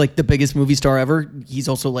 how he's like the biggest movie star ever. He's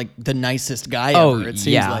also like the nicest guy ever. It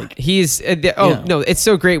seems like he's. No, it's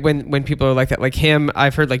so great when people are like that. Like him,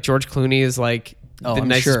 I've heard like George Clooney is like the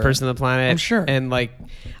nicest person on the planet. I'm sure. And like,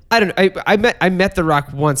 I don't know. I met The Rock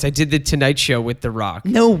once. I did the Tonight Show with The Rock.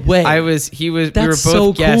 No way. We were both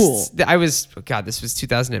so guests. Cool. This was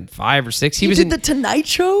 2005 or 6. You did the Tonight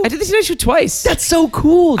Show? I did the Tonight Show twice. That's so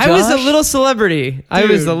cool, Josh. I was a little celebrity. Dude, I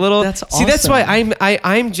was a little. That's awesome. See, that's why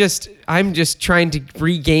I'm just trying to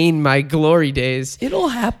regain my glory days. It'll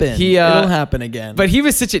happen. It'll happen again. But he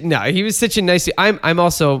was such a nice. I'm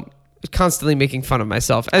also constantly making fun of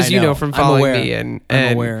myself, as you know from following me and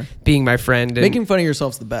being my friend. And making fun of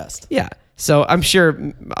yourself's the best. Yeah. So I'm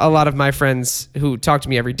sure a lot of my friends who talk to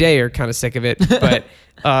me every day are kind of sick of it, but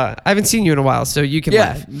I haven't seen you in a while, so you can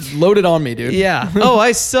laugh. Load it on me, dude. Yeah. Oh,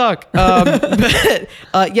 I suck. The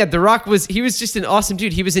Rock was just an awesome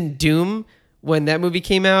dude. He was in Doom when that movie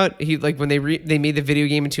came out. He like when they made the video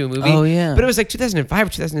game into a movie. Oh yeah. But it was like 2005 or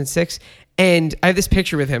 2006. And I have this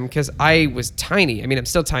picture with him because I was tiny. I mean, I'm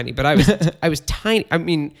still tiny, but I was tiny. I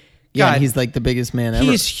mean, God, he's like the biggest man ever.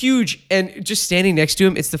 He's huge, and just standing next to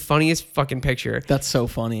him, it's the funniest fucking picture. That's so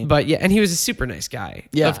funny. But yeah, and he was a super nice guy.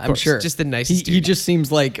 Yeah, of course, I'm sure. Just the nicest dude. He just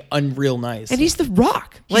seems like unreal nice. And he's The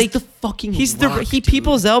Rock. Like the fucking he's Rock, he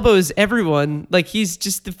people's elbows everyone. Like he's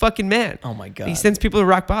just the fucking man. Oh my God. He sends people to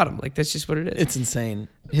rock bottom. Like that's just what it is. It's insane.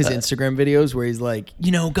 His Instagram videos where he's like,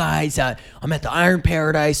 guys, I'm at the Iron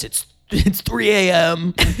Paradise. It's 3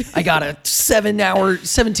 a.m. I got a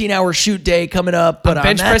 17-hour shoot day coming up, but I'm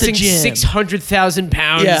bench at pressing the gym. 600,000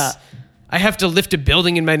 pounds. Yeah. I have to lift a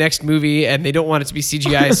building in my next movie, and they don't want it to be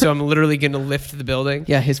CGI, so I'm literally going to lift the building.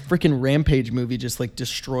 Yeah, his freaking Rampage movie just like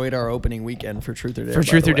destroyed our opening weekend for Truth or Dare. For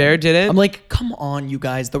Truth or Dare, did it? I'm like, come on, you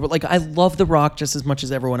guys. I love The Rock just as much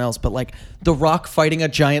as everyone else, but like The Rock fighting a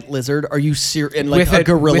giant lizard. Are you serious? And like a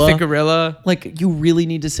gorilla. With a gorilla. Like you really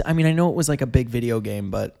need to see. I mean, I know it was like a big video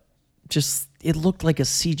game, but it looked like a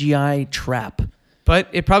CGI trap. But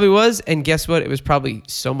it probably was, and guess what? It was probably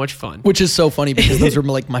so much fun. Which is so funny because those are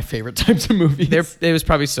like my favorite types of movies. It was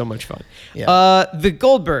probably so much fun. Yeah. The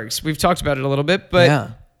Goldbergs, we've talked about it a little bit, but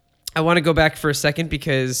Yeah. I want to go back for a second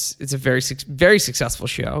because it's a very, very successful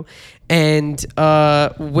show. And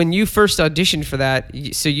when you first auditioned for that,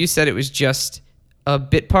 so you said it was just a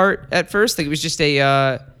bit part at first? Like it was just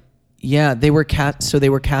a... Yeah, they were casting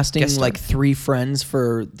Guest star. like 3 friends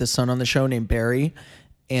for the son on the show named Barry.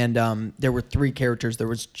 And there were 3 characters. There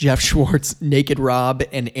was Jeff Schwartz, Naked Rob,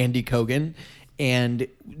 and Andy Cogan. And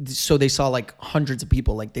so they saw like hundreds of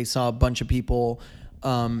people. Like they saw a bunch of people.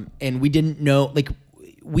 And we didn't know, like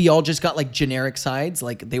we all just got like generic sides.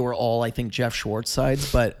 Like they were all, I think, Jeff Schwartz sides.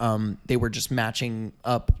 But they were just matching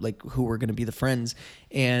up like who were going to be the friends.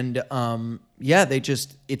 And yeah,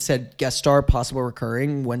 it said guest star, possible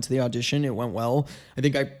recurring. Went to the audition. It went well. I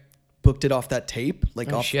think I booked it off that tape.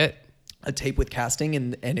 Like off shit. A tape with casting,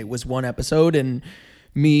 and it was 1 episode, and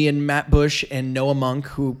me and Matt Bush and Noah Monk,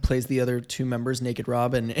 who plays the other 2 members, Naked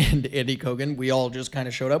Rob and Andy Cogan, we all just kind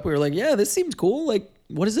of showed up. We were like, yeah, this seems cool. Like,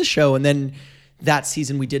 what is this show? And then that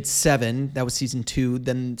season we did 7. That was season 2.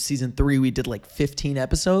 Then season 3 we did like 15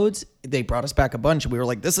 episodes. They brought us back a bunch. We were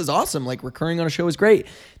like, this is awesome. Like recurring on a show is great.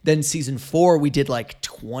 Then season 4 we did like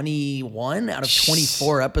 21 out of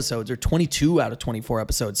 24 episodes, or 22 out of 24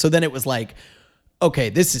 episodes. So then it was like, okay,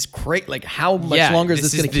 this is great. Like, how much longer is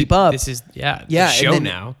this going to keep up? This is, the show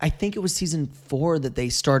now. I think it was season 4 that they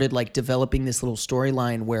started, like, developing this little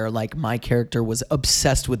storyline where, like, my character was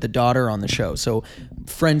obsessed with the daughter on the show. So,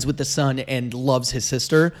 friends with the son and loves his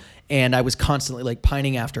sister. And I was constantly, like,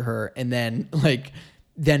 pining after her. And then, like...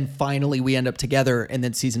 Then finally we end up together, and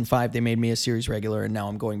then season 5 they made me a series regular, and now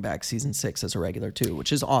I'm going back season 6 as a regular too,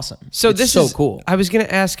 which is awesome. So this is cool. I was going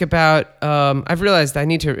to ask about. I've realized I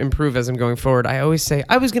need to improve as I'm going forward. I always say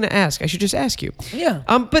I was going to ask. I should just ask you. Yeah.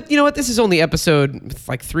 But you know what? This is only episode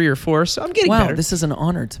like 3 or 4, so I'm getting better. This is an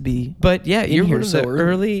honor to be. But yeah, you're here one of so the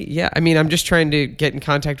early. Yeah, I mean, I'm just trying to get in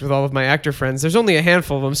contact with all of my actor friends. There's only a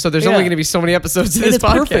handful of them, so there's only going to be so many episodes of this it's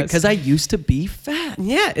podcast. Perfect because I used to be fat.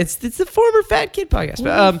 Yeah, it's the former Fat Kid podcast.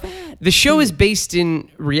 But, the show is based in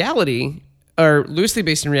reality, or loosely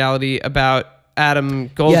based in reality, about Adam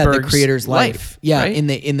Goldberg's the creator's life. Yeah, right? in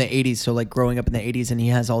the 80s. So like growing up in the 80s, and he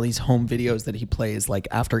has all these home videos that he plays like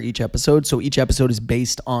after each episode. So each episode is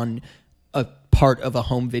based on a part of a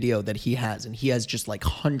home video that he has, and he has just like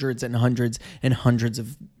hundreds and hundreds and hundreds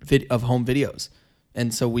of home videos.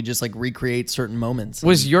 And so we just like recreate certain moments.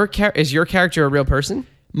 Is your character a real person?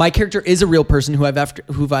 My character is a real person who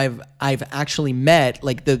I've actually met.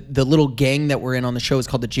 Like the little gang that we're in on the show is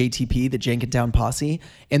called the JTP, the Jenkintown Posse,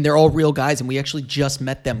 and they're all real guys. And we actually just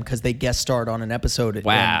met them because they guest starred on an episode.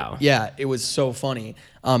 Wow! And yeah, it was so funny.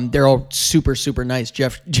 They're all super super nice.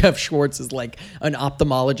 Jeff Schwartz is like an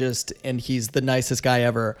ophthalmologist, and he's the nicest guy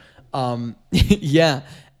ever. Yeah,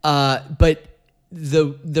 but.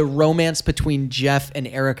 The romance between Jeff and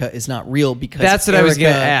Erica is not real because that's what Erica I was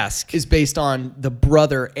going to ask. Is based on the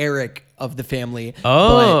brother Eric of the family.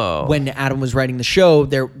 Oh, but when Adam was writing the show,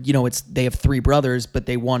 they have 3 brothers, but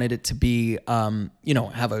they wanted it to be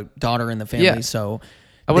have a daughter in the family. Yeah. So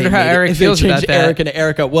I wonder how Eric feels about that. Eric and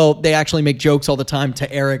Erica. Well, they actually make jokes all the time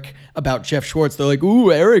to Eric about Jeff Schwartz. They're like,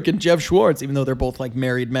 "Ooh, Eric and Jeff Schwartz," even though they're both like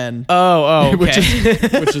married men. Oh, okay.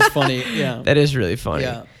 which is funny. Yeah, that is really funny.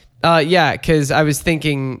 Yeah. Yeah, because I was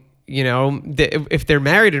thinking, if they're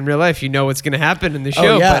married in real life, you know what's going to happen in the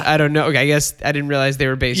show. Yeah. But I don't know. I guess I didn't realize they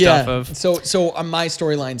were based off of. So my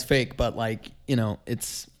storyline's fake, but like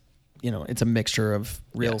it's a mixture of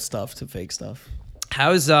real stuff to fake stuff.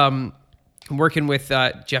 How's working with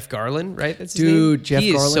Jeff Garland, right? That's his Dude, name? Jeff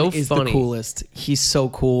He Garland is so funny. The coolest. He's so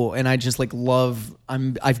cool, and I just like love.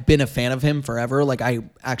 I've been a fan of him forever. Like I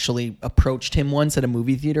actually approached him once at a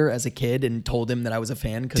movie theater as a kid and told him that I was a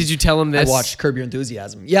fan. Did you tell him this? I watched Curb Your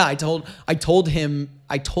Enthusiasm. Yeah, I told him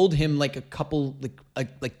like a couple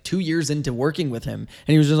like 2 years into working with him,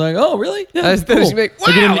 and he was just like, "Oh, really? Yeah, I was cool." like,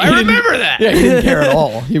 wow, I remember that. Yeah, he didn't care at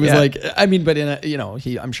all. He was Yeah. like, I mean, but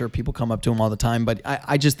I'm sure people come up to him all the time, but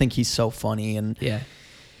I just think he's so funny, and Yeah.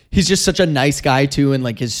 he's just such a nice guy too, and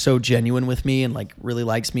like is so genuine with me, and like really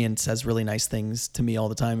likes me and says really nice things to me all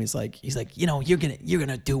the time. He's like, you're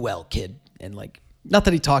gonna do well, kid, and like, not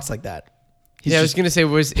that he talks like that. I was gonna say,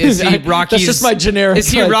 is he Rocky's? That's just my generic. Is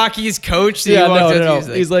he Rocky's coach? Yeah, no.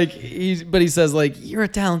 He's like, But he says like, you're a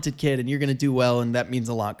talented kid and you're gonna do well, and that means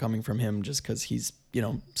a lot coming from him just because he's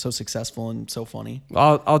so successful and so funny.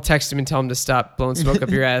 I'll text him and tell him to stop blowing smoke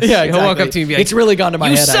up your ass. Yeah, He'll walk exactly. up to you and be like, it's really gone to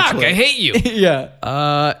my "You head. suck. Actually. I hate you."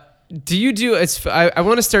 Yeah. Do you do? I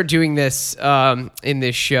want to start doing this in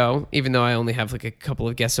this show, even though I only have like a couple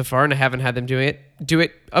of guests so far, and I haven't had them do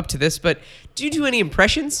it up to this. But do you do any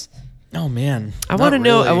impressions? Oh man, I want to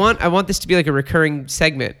know. I want this to be like a recurring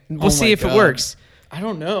segment. We'll see if it works. I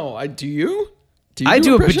don't know. Do you? I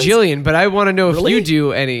do a bajillion, but I want to know if you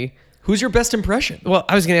do any. Who's your best impression? Well,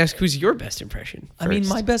 I was going to ask, who's your best impression first? I mean,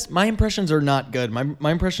 my impressions are not good.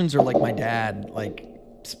 My impressions are like my dad, like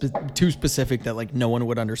too specific that like no one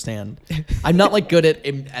would understand. I'm not like good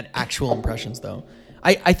at actual impressions though.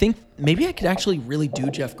 I think maybe I could actually really do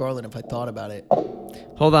Jeff Garlin if I thought about it.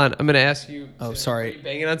 Hold on, I'm going to ask you. Oh, sorry. Are you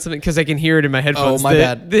banging on something? Because I can hear it in my headphones. Oh, my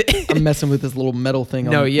bad. I'm messing with this little metal thing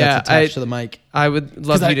that's attached to the mic. I would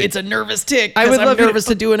love you to. It's a nervous tick. I'm nervous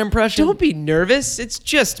to do an impression. Don't be nervous. It's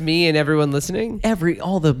just me and everyone listening.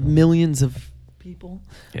 All the millions of people.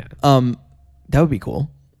 Yeah. That would be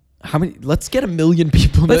cool. How many? Let's get 1 million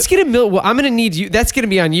people. Let's get 1 million. Well, I'm gonna need you. That's gonna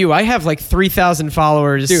be on you. I have like 3,000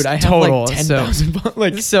 followers. Dude, I have total, like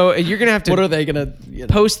 10,000. So you're gonna have to. What are they gonna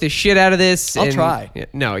post the shit out of this? I'll try.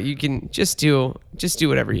 No, you can just do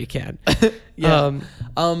whatever you can. Yeah.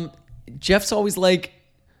 Jeff's always like.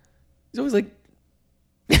 He's always like.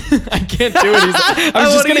 I can't do it. I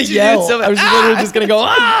was just gonna yell. I was literally just gonna go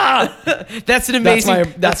ah. That's an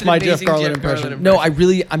amazing. That's my Jeff Garlin impression. No,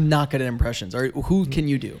 I'm not good at impressions. Who can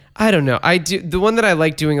you do? I don't know. I do the one that I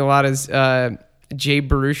like doing a lot is Jay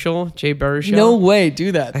Baruchel. No way,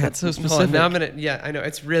 do that. That's so specific. Now I'm gonna. Yeah, I know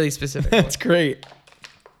it's really specific. That's great.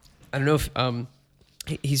 I don't know if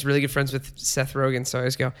he's really good friends with Seth Rogen, so I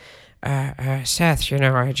always go. Seth,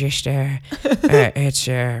 I just it's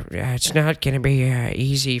not gonna be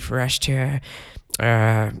easy for us to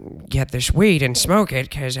get this weed and smoke it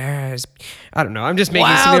because I don't know. I'm just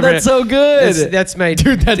making some. Wow, that's so good. That's my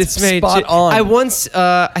dude. That's spot on. I once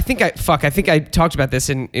I think I talked about this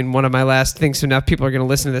in one of my last things. So now people are gonna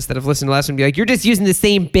listen to this that have listened to the last one and be like, you're just using the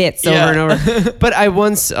same bits over and over. But I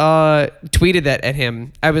once tweeted that at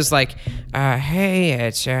him. I was like, hey,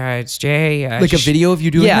 it's Jay. Like a video of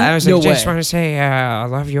you doing that? Yeah, I was like, just want to say I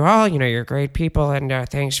love you all. You're great people, and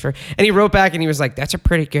thanks for. And he wrote back and he was like, that's a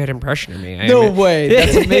pretty good impression of me. No way.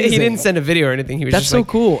 That's amazing. He didn't send a video or anything. He was That's just so like,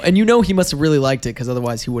 cool. And he must have really liked it because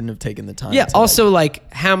otherwise he wouldn't have taken the time. Yeah. Also,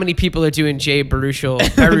 like how many people are doing Jay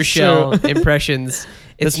Baruchel impressions?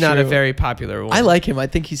 It's not a very popular one. I like him. I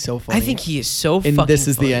think he's so funny. I think he is so funny. fucking This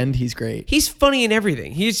Is funny. the End. He's great. He's funny in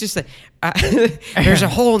everything. He's just like, there's a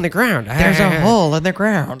hole in the ground. There's a hole in the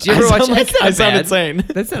ground. Do you ever watch it? I sound insane.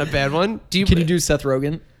 That's not a bad one. Can you do Seth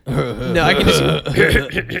Rogen? No, I can just.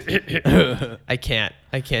 I can't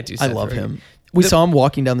do Seth I love Rogen. him. We saw him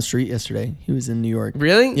walking down the street yesterday. He was in New York.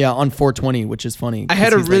 Really? Yeah, on 420, which is funny. I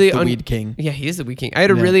had a really the weed king. Yeah, he is the weed king. I had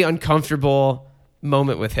a really uncomfortable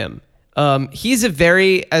moment with him. He's a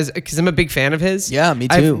very because I'm a big fan of his. Yeah, me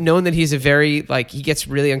too. I've known that he's a very he gets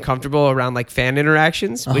really uncomfortable around like fan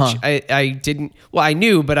interactions, which I didn't. Well, I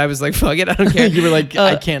knew, but I was like, fuck it, I don't care. You were like,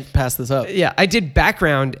 I can't pass this up. Yeah, I did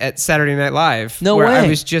background at Saturday Night Live. No where way. I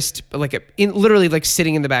was just literally like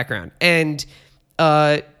sitting in the background, and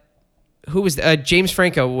who was James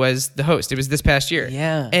Franco was the host. It was this past year.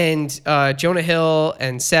 Yeah, and Jonah Hill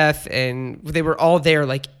and Seth and they were all there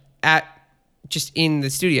just in the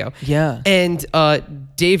studio. Yeah. And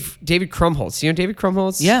David Krumholtz. You know David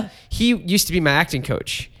Krumholtz? Yeah. He used to be my acting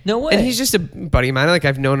coach. No way. And he's just a buddy of mine.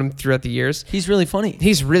 I've known him throughout the years. He's really funny.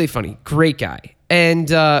 He's really funny. Great guy. And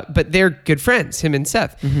but they're good friends, him and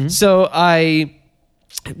Seth. Mm-hmm. So I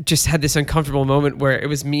just had this uncomfortable moment where it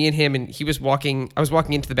was me and him, and I was walking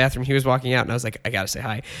into the bathroom, he was walking out, and I was like, I gotta say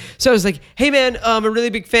hi. So I was like, hey man, I'm a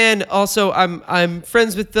really big fan. Also, I'm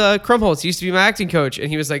friends with Krumholtz. He used to be my acting coach. And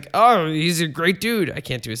he was like, oh, he's a great dude. I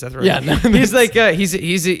can't do a Seth Rogen. Yeah, no, he's like,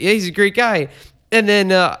 he's a great guy. And then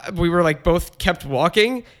we were like both kept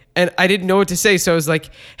walking. And I didn't know what to say, so I was like,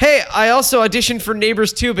 "Hey, I also auditioned for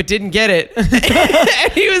Neighbors 2, but didn't get it."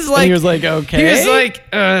 And he was like, "Okay." He was like,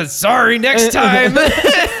 "Sorry, next time."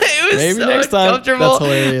 It was Maybe so next time. uncomfortable. That's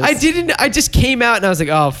hilarious. I just came out and I was like,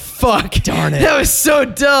 "Oh fuck, darn it, that was so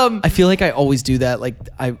dumb." I feel like I always do that. Like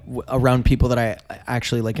around people that I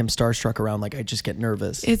actually like am starstruck around. Like I just get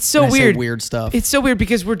nervous. It's so and I weird. say weird stuff. It's so weird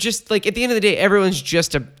because we're just like at the end of the day, everyone's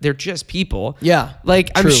they're just people. Yeah,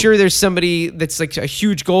 like true. I'm sure there's somebody that's like a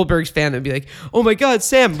huge Goldbergs fan that'd be like, "Oh my God,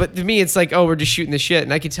 Sam!" But to me, it's like, "Oh, we're just shooting the shit,"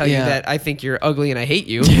 and I can tell you that I think you're ugly and I hate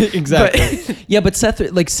you. Exactly. But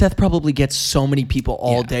Seth probably gets so many people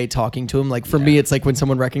all day talking to him. Like for me, it's like when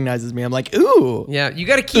someone recognizes me, I'm like, "Ooh." Yeah, you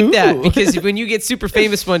got to keep that because when you get super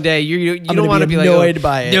famous one day, you don't want to be like, annoyed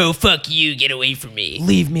by it. No, fuck you, get away from me.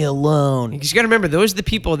 Leave me alone. Because you got to remember, those are the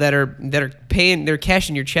people that are paying, they're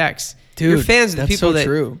cashing your checks. Dude, you're fans of the that's people so that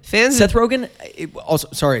true. fans. Seth Rogen. Also,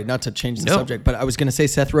 sorry, not to change the subject, but I was gonna say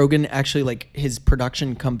Seth Rogen actually like his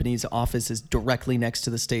production company's office is directly next to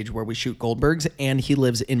the stage where we shoot Goldbergs, and he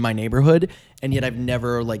lives in my neighborhood, and yet I've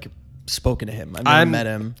never like spoken to him. I've never met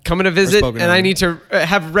him. Coming to visit, and I need to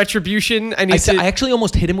have retribution. I actually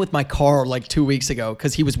almost hit him with my car like 2 weeks ago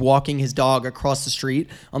because he was walking his dog across the street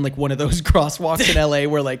on like one of those crosswalks in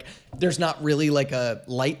LA where like there's not really like a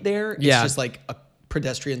light there. It's just like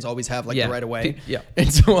pedestrians always have like the right of way. Yeah.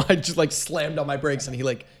 And so I just like slammed on my brakes and he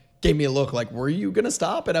like gave me a look like, were you going to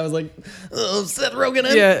stop? And I was like, oh, Seth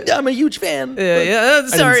Rogen, I'm a huge fan. Yeah.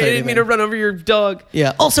 Sorry, I didn't mean to run over your dog.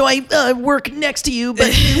 Yeah. Also, I work next to you, but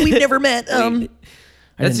we've never met.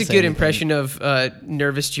 That's a good impression of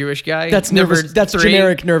nervous Jewish guy. That's nervous. That's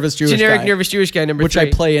generic nervous Jewish guy. Generic nervous Jewish guy number 3. Which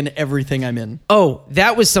I play in everything I'm in. Oh,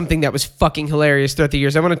 that was something that was fucking hilarious throughout the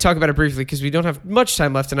years. I want to talk about it briefly because we don't have much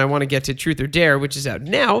time left, and I want to get to Truth or Dare, which is out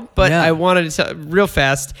now. But I wanted to tell real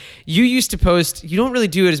fast. You used to post. You don't really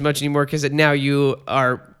do it as much anymore because now you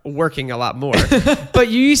are working a lot more. But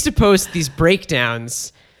you used to post these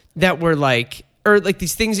breakdowns that were like, or like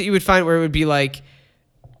these things that you would find where it would be like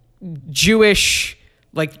Jewish.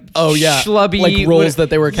 Like schlubby like roles that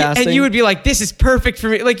they were casting, and you would be like, "This is perfect for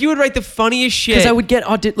me." Like you would write the funniest shit. Because I would get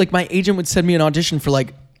like my agent would send me an audition for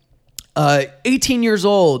like 18 years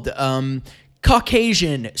old,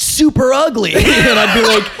 Caucasian, super ugly, and I'd be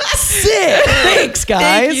like, "Sick, thanks guys,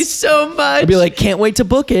 thank you so much." I'd be like, "Can't wait to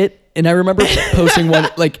book it." And I remember posting one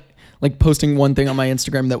like posting one thing on my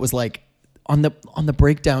Instagram that was like on the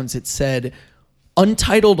breakdowns it said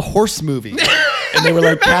untitled horse movie. And they were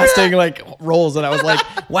like casting like roles, and I was like,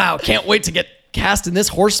 "Wow, can't wait to get cast in this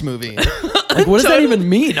horse movie." Like, what does that even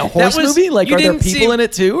mean? A horse movie? Like, are there people in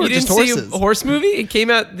it too, or just horses? See a horse movie? It came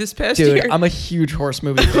out this past year. Dude, I'm a huge horse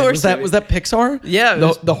movie fan. Was that Pixar? Yeah,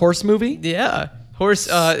 the horse movie. Yeah, horse.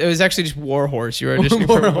 It was actually just War Horse. You were auditioning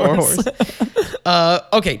for War Horse.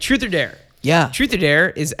 Okay, Truth or Dare. Yeah. Truth or Dare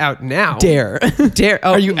is out now. Dare.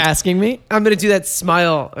 Oh, are you asking me? I'm going to do that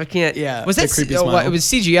smile. I can't. Yeah. Was that creepy smile? It was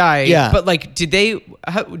CGI. Yeah. But like, did they,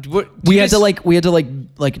 we had to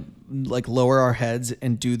lower our heads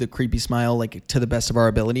and do the creepy smile like to the best of our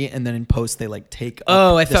ability. And then in post, they like take.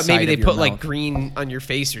 I thought maybe they put like green on your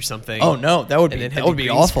face or something. Oh no, that would be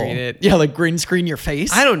awful. Yeah. Like green screen your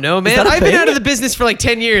face. I don't know, man. I've been out of the business for like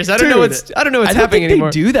 10 years. I don't know what's happening anymore.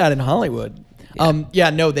 They do that in Hollywood.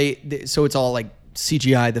 Yeah. They so it's all like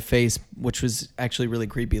CGI the face, which was actually really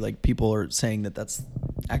creepy. Like people are saying that's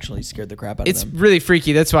actually scared the crap out of them. It's really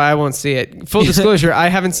freaky. That's why I won't see it. Full disclosure, I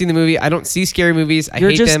haven't seen the movie. I don't see scary movies. I hate them.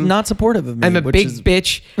 You're just not supportive of me. I'm a big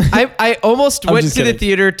bitch. I almost went to the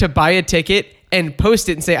theater to buy a ticket and post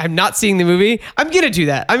it and say, I'm not seeing the movie. I'm going to do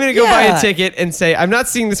that. I'm going to go buy a ticket and say, I'm not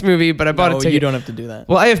seeing this movie, but I bought a ticket. You don't have to do that.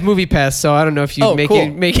 Well, I have Movie Pass, so I don't know if you make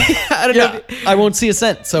it. I don't know. I won't see a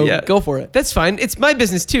cent, so go for it. That's fine. It's my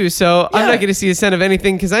business too, so I'm not going to see a cent of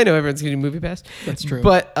anything because I know everyone's going to do Movie Pass. That's true.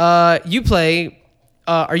 But you play...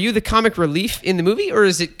 are you the comic relief in the movie, or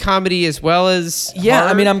is it comedy as well as horror?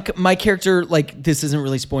 I mean, my character, like, this isn't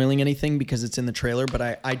really spoiling anything because it's in the trailer,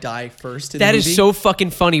 but I die first in the movie. That is so fucking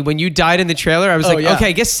funny. When you died in the trailer, I was okay,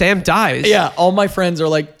 I guess Sam dies. Yeah, all my friends are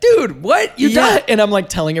like, dude, what? You died? And I'm like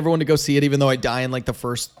telling everyone to go see it, even though I die in like the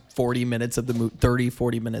first 40 minutes of the movie,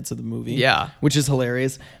 40 minutes of the movie. Yeah. Which is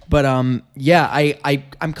hilarious. But I'm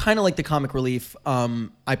kind of like the comic relief.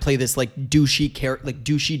 I play this like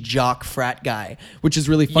douchey jock frat guy, which is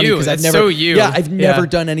really funny because I've never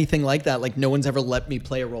done anything like that. Like no one's ever let me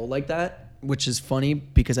play a role like that, which is funny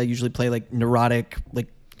because I usually play like neurotic, like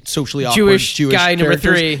socially awkward Jewish guy number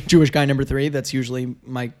 3. Jewish guy number 3. That's usually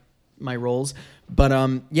my roles. But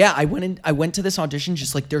I went to this audition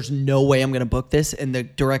just like there's no way I'm gonna book this, and the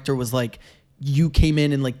director was like, you came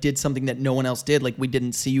in and like did something that no one else did. Like we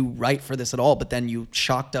didn't see you write for this at all, but then you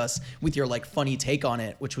shocked us with your like funny take on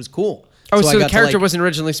it, which was cool. Oh, so the character wasn't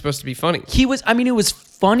originally supposed to be funny. He was. I mean, it was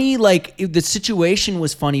funny. Like the situation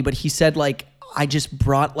was funny, but he said like I just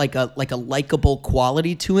brought like a likable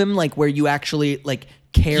quality to him, like where you actually like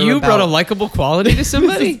care. You brought a likable quality to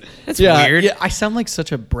somebody? That's weird. Yeah, I sound like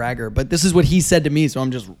such a bragger, but this is what he said to me, so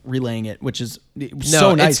I'm just relaying it, which is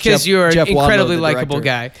so nice. It's because you're an incredibly likable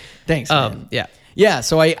guy. Thanks, man. Yeah. Yeah,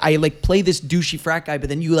 so I like play this douchey frat guy, but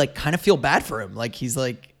then you like kind of feel bad for him. Like he's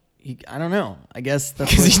like, I don't know. I guess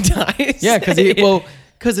that's because he dies. Yeah,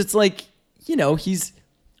 because it's like, you know, he's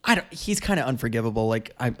kind of unforgivable.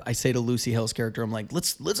 Like I say to Lucy Hale's character, I'm like,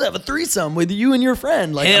 let's have a threesome with you and your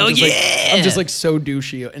friend. Like, Hell I'm yeah! just like so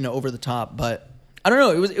douchey and over the top, but I don't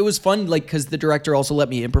know. It was fun, like because the director also let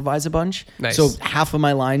me improvise a bunch. Nice. So half of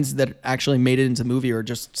my lines that actually made it into the movie are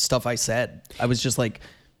just stuff I said. I was just like,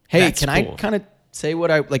 hey, That's can cool. I kind of say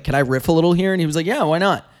what I like. Can I riff a little here? And he was like, yeah, why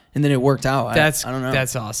not? And then it worked out. I don't know.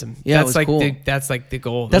 That's awesome. Yeah, that's it was like cool. That's like the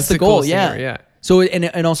goal. That's the goal. coolest thing Yeah. ever, yeah. So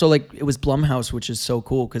and also like it was Blumhouse, which is so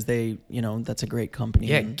cool because they, that's a great company.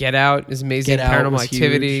 Yeah, Get Out is amazing. Get Out Paranormal was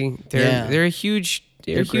Activity. huge. They're a huge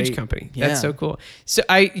huge great. company. Yeah. That's so cool. So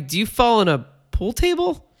do you fall on a pool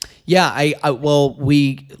table? Yeah, well,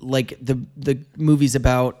 we like the movie's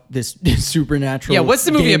about this supernatural. Yeah, what's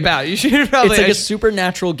the movie game. about? You should probably. It's like a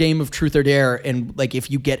supernatural game of truth or dare, and like if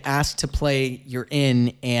you get asked to play, you're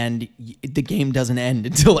in, and the game doesn't end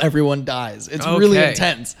until everyone dies. It's really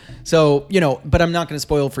intense. So but I'm not going to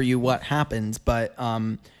spoil for you what happens, but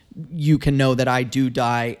you can know that I do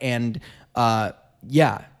die, and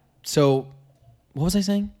yeah. So what was I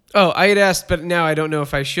saying? Oh, I had asked, but now I don't know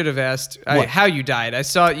if I should have asked how you died. I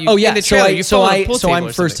saw you. Oh yeah, in the trailer, so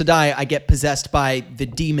I'm first to die. I get possessed by the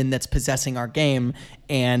demon that's possessing our game,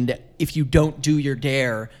 and if you don't do your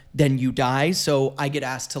dare, then you die. So I get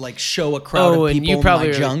asked to like show a crowd of people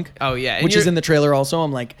my junk. Oh yeah, which is in the trailer also.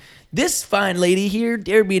 I'm like, this fine lady here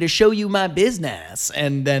dared me to show you my business,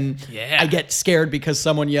 and then I get scared because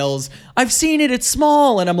someone yells, "I've seen it. It's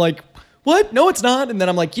small," and I'm like, "What? No, it's not." And then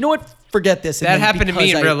I'm like, you know what? Forget this. That happened to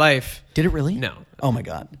me in real life. Did it really? No. Oh my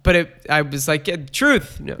God. But I was like,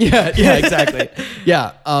 truth. No. Yeah, exactly.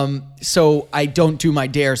 Yeah. So I don't do my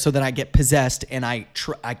dare, so then I get possessed and I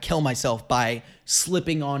kill myself by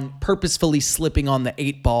purposefully slipping on the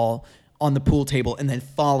 8-ball on the pool table and then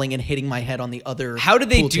falling and hitting my head on the other. How did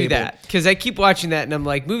they pool do table. that? Because I keep watching that and I'm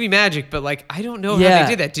like, movie magic, but like I don't know how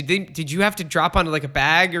they did that. Did you have to drop onto like a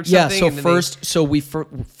bag or something? Yeah. So we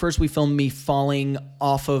filmed me falling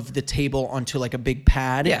off of the table onto like a big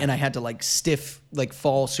pad, and I had to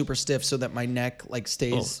fall super stiff so that my neck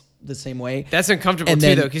stays the same way. That's uncomfortable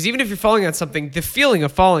too, though, because even if you're falling on something, the feeling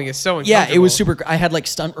of falling is so uncomfortable. Yeah, it was super. I had like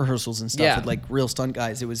stunt rehearsals and stuff with like real stunt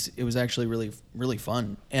guys. It was actually really really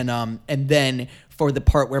fun. And then for the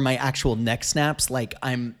part where my actual neck snaps,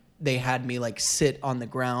 they had me like sit on the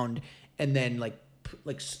ground and then like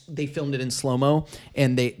they filmed it in slow-mo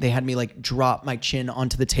and they had me like drop my chin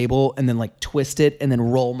onto the table and then like twist it and then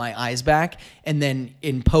roll my eyes back, and then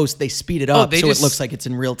in post they speed it up so it looks like it's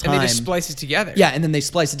in real time, and they just splice it together. Yeah, and then they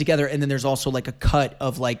splice it together, and then there's also like a cut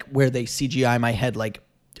of like where they CGI my head like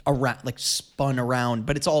around, like spun around,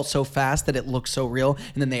 but it's all so fast that it looks so real,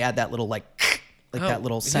 and then they add that little that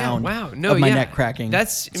little sound of my neck cracking.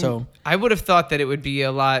 So I would have thought that it would be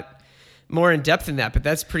a lot more in depth than that, but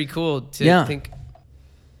that's pretty cool to think.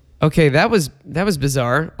 Okay, that was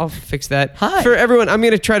bizarre. I'll fix that. Hi. For everyone, I'm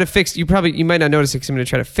going to try to fix. You might not notice it because I'm going to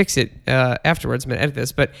try to fix it afterwards. I'm going to edit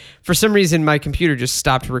this, but for some reason my computer just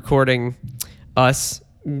stopped recording us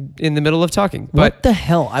in the middle of talking. What the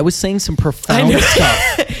hell? I was saying some profound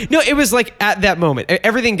stuff. No, it was like at that moment,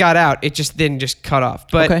 everything got out. It just then just cut off.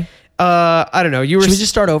 But okay. I don't know. Should we just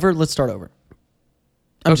start over? Let's start over.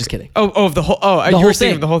 I'm just kidding. You were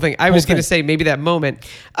saying of the whole thing. I was going to say maybe that moment.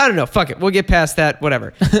 I don't know. Fuck it. We'll get past that.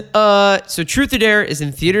 Whatever. So Truth or Dare is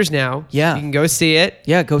in theaters now. Yeah. You can go see it.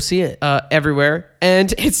 Yeah, go see it. Everywhere.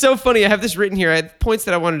 And it's so funny. I have this written here. I had points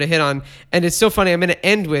that I wanted to hit on. And it's so funny. I'm going to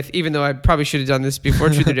end with, even though I probably should have done this before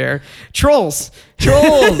Truth or Dare, Trolls.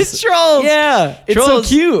 Trolls. Yeah. It's Trolls.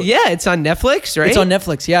 so cute. Yeah. It's on Netflix, right? It's on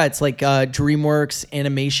Netflix. Yeah. It's like DreamWorks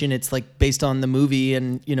animation. It's like based on the movie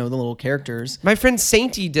and, the little characters. My friend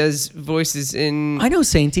Sainty does voices in... I know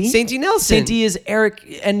Sainty. Sainty Nelson. Sainty is Eric,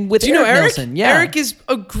 and with Do you know Eric? Nelson. Yeah. Eric is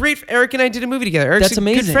a great... Eric and I did a movie together. Eric's That's a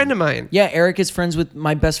amazing. good friend of mine. Yeah, Eric is friends with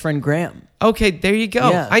my best friend Graham. Okay, there you go.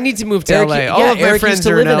 Yeah. I need to move to Eric, LA. All of my Eric friends used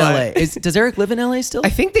to are live in LA. Does Eric live in LA still? I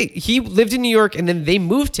think he lived in New York and then they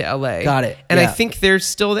moved to LA. Got it. And I Yeah. think they're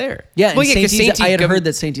still there. Yeah, Well, and yeah, 'cause Sainty's, I had Sainty- heard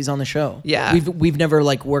that Sainty's on the show. Yeah. We've never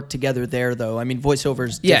worked together there though. I mean,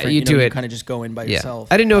 voiceovers. Yeah, different, you do You it. kind of just go in by Yeah. yourself.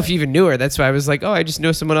 I didn't know if you even knew her. That's why I was like, oh, I just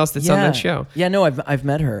know someone else that's on that show. Yeah, no, I've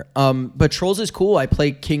met her. But Trolls is cool. I play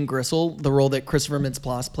King Gristle, the role that Christopher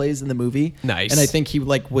Mintz-Plasse plays in the movie. Nice. And I think he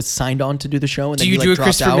was signed on to do the show. And Do then you he do a dropped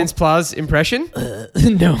Christopher out. Mintz-Plasse impression?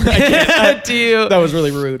 No, I can't. Do you? That was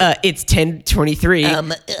really rude. It's 10:23.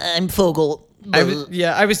 I'm Fogel. I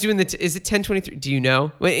was doing is it 10:23? Do you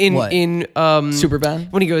know? In What?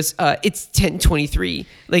 Superbad? when he goes, it's 10:23.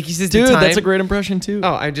 Like he says Dude, the time. that's a great impression too.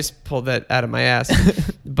 Oh, I just pulled that out of my ass.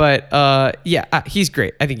 But he's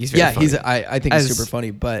great. I think he's very funny. I think he's super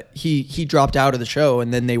funny. But he dropped out of the show,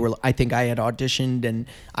 and then I think I had auditioned, and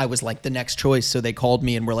I was like the next choice. So they called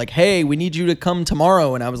me and were like, "Hey, we need you to come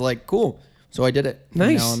tomorrow," and I was like, "Cool." So I did it.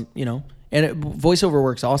 Nice. And now voiceover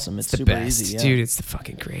works awesome. It's the super best, easy, dude. It's the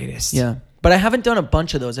fucking greatest. Yeah, but I haven't done a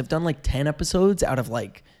bunch of those. I've done like 10 episodes out of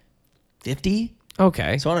like 50.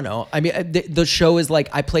 Okay. So I don't know. I mean, the show is like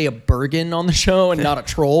I play a Bergen on the show and not a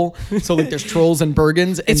troll. So like there's trolls and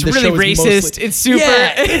Bergens. And It's the really show is racist. mostly- It's super.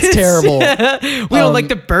 Yeah, it's terrible. We don't like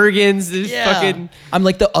the Bergens. There's Yeah. fucking. I'm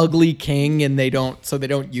like the ugly king, and they don't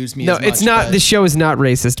use me. No, as much, it's not. but The show is not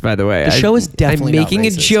racist, by the way. The show is definitely I'm not making a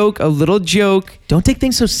racist. joke, a little joke. Don't take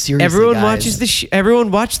things so seriously. Everyone guys. watches the.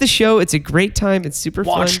 Everyone watch the show. It's a great time. It's super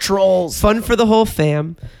Watch fun. trolls. Fun for the whole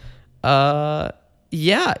fam.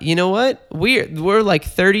 Yeah. You know what? We're like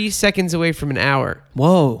 30 seconds away from an hour.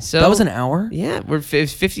 Whoa, So that was an hour. Yeah, we're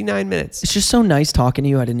 59 minutes. It's just so nice talking to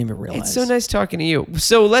you. I didn't even realize. It's so nice talking to you.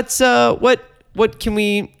 So let's. What can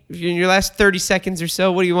we? In your last 30 seconds or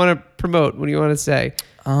so, what do you want to promote? What do you want to say?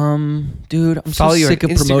 Dude, I'm Follow so you on sick of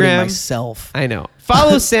promoting Instagram. myself. I know.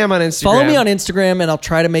 Follow Sam on Instagram. Follow me on Instagram, and I'll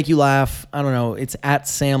try to make you laugh. I don't know. It's at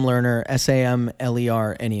Sam Lerner,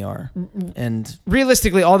 SamLerner, and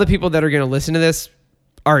Realistically, all the people that are going to listen to this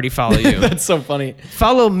already follow you. that's so funny.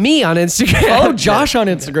 Follow me on Instagram. Follow Josh on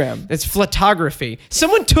Instagram. It's Flitography.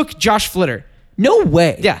 Someone took Josh Flitter. No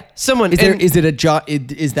way. Yeah, someone. Is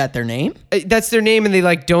that their name? That's their name, and they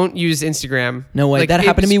like don't use Instagram. No way. Like, that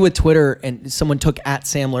happened to it's- me with Twitter, and someone took at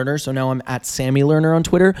Sam Lerner, so now I'm at Sammy Lerner on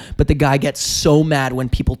Twitter. But the guy gets so mad when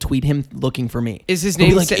people tweet him looking for me. Is his He'll be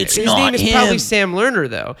name? like, it's his not name is him. probably Sam Lerner,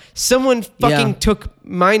 though. Someone fucking Yeah. took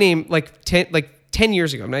my name like 10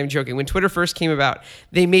 years ago. I'm not even joking. When Twitter first came about,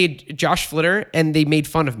 they made Josh Flitter and they made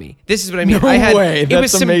fun of me. This is what I mean. No I had, way. It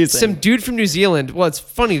was That's amazing. some dude from New Zealand. Well, it's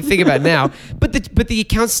funny to think about now, but the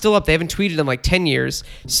account's still up. They haven't tweeted in like 10 years.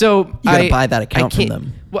 So You gotta buy that account from can't-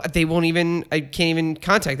 them. Well, they won't even. I can't even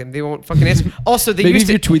contact them. They won't fucking answer. Also, they Maybe used if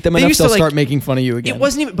to you tweet them they enough, used to, they'll like, start making fun of you again. It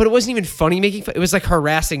wasn't even funny making fun. It was like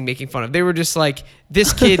harassing making fun of. They were just like,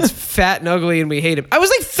 this kid's fat and ugly and we hate him. I was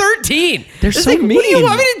like 13. They're It's so like, What do you mean.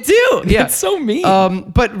 want me to do? Yeah. That's so mean.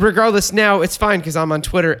 But regardless, now it's fine because I'm on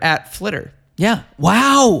Twitter at Flitter. Yeah.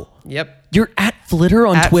 Wow. Yep. You're at Flitter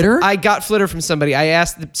on Twitter? I got Flitter from somebody. I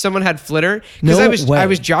asked someone had Flitter because No I way.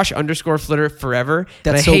 was Josh _ Flitter forever. and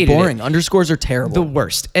That's I so hated boring. it. Underscores are terrible. The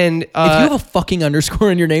worst. And if you have a fucking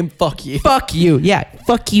underscore in your name, fuck you. fuck you. Yeah.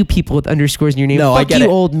 Fuck you, people with underscores in your name. No, fuck I get you, it.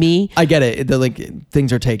 old me. I get it.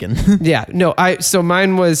 Things are taken. Yeah, no, I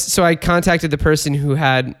contacted the person who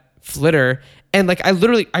had Flitter and like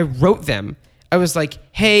I wrote them. I was like,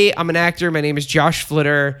 "Hey, I'm an actor. My name is Josh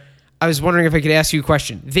Flitter. I was wondering if I could ask you a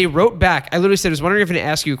question." They wrote back. I literally said, "I was wondering if I could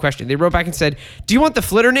ask you a question." They wrote back and said, "Do you want the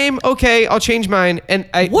Flitter name? Okay, I'll change mine." And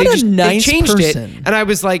they changed person. it. And I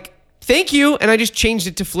was like, "Thank you." And I just changed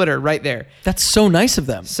it to Flitter right there. That's so nice of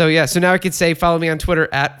them. So yeah, so now I could say, "Follow me on Twitter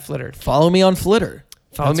at Flitter." Follow me on Flitter.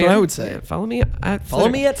 That's what I would say. Yeah, follow me at Follow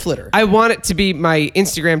Flitter. me at Flitter. I want it to be my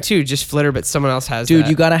Instagram too, just Flitter, but someone else has Dude, that.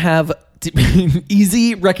 you gotta have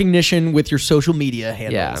easy recognition with your social media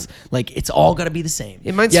handles. Yeah. Like it's all gotta be the same.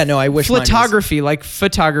 Mine's I wish mine was- photography, like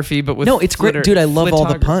photography, but with No, it's great, Flitter. dude. I love all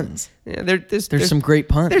the Photography. puns. Yeah, There's some great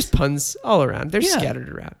puns. There's puns all around. They're Yeah. scattered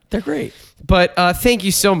around. They're great. But thank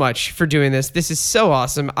you so much for doing this. This is so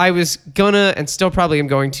awesome. I was gonna and still probably am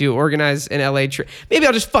going to organize an LA trip. Maybe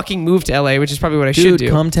I'll just fucking move to LA, which is probably what I should Dude, do.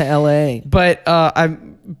 come to LA. But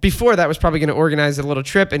before that was probably going to organize a little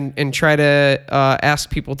trip and try to ask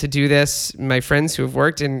people to do this. My friends who have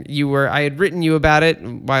worked, and I had written you about it a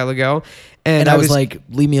while ago, And I was like,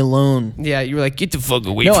 leave me alone. yeah, you were like, get the fuck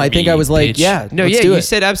away. No, from I think me, I was like, bitch." yeah, no, let's yeah, do you it.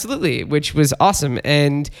 said absolutely, which was awesome.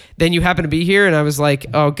 And then you happened to be here, and I was like,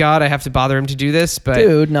 oh god, I have to bother him to do this, but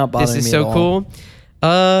Dude, not bothering this is me so at all.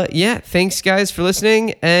 cool. Yeah, thanks guys for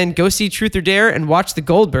listening, and go see Truth or Dare and watch the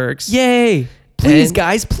Goldbergs. Yay. Please, And-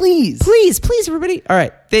 guys, please. Please, everybody. All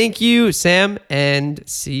right. Thank you, Sam, and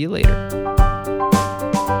see you later.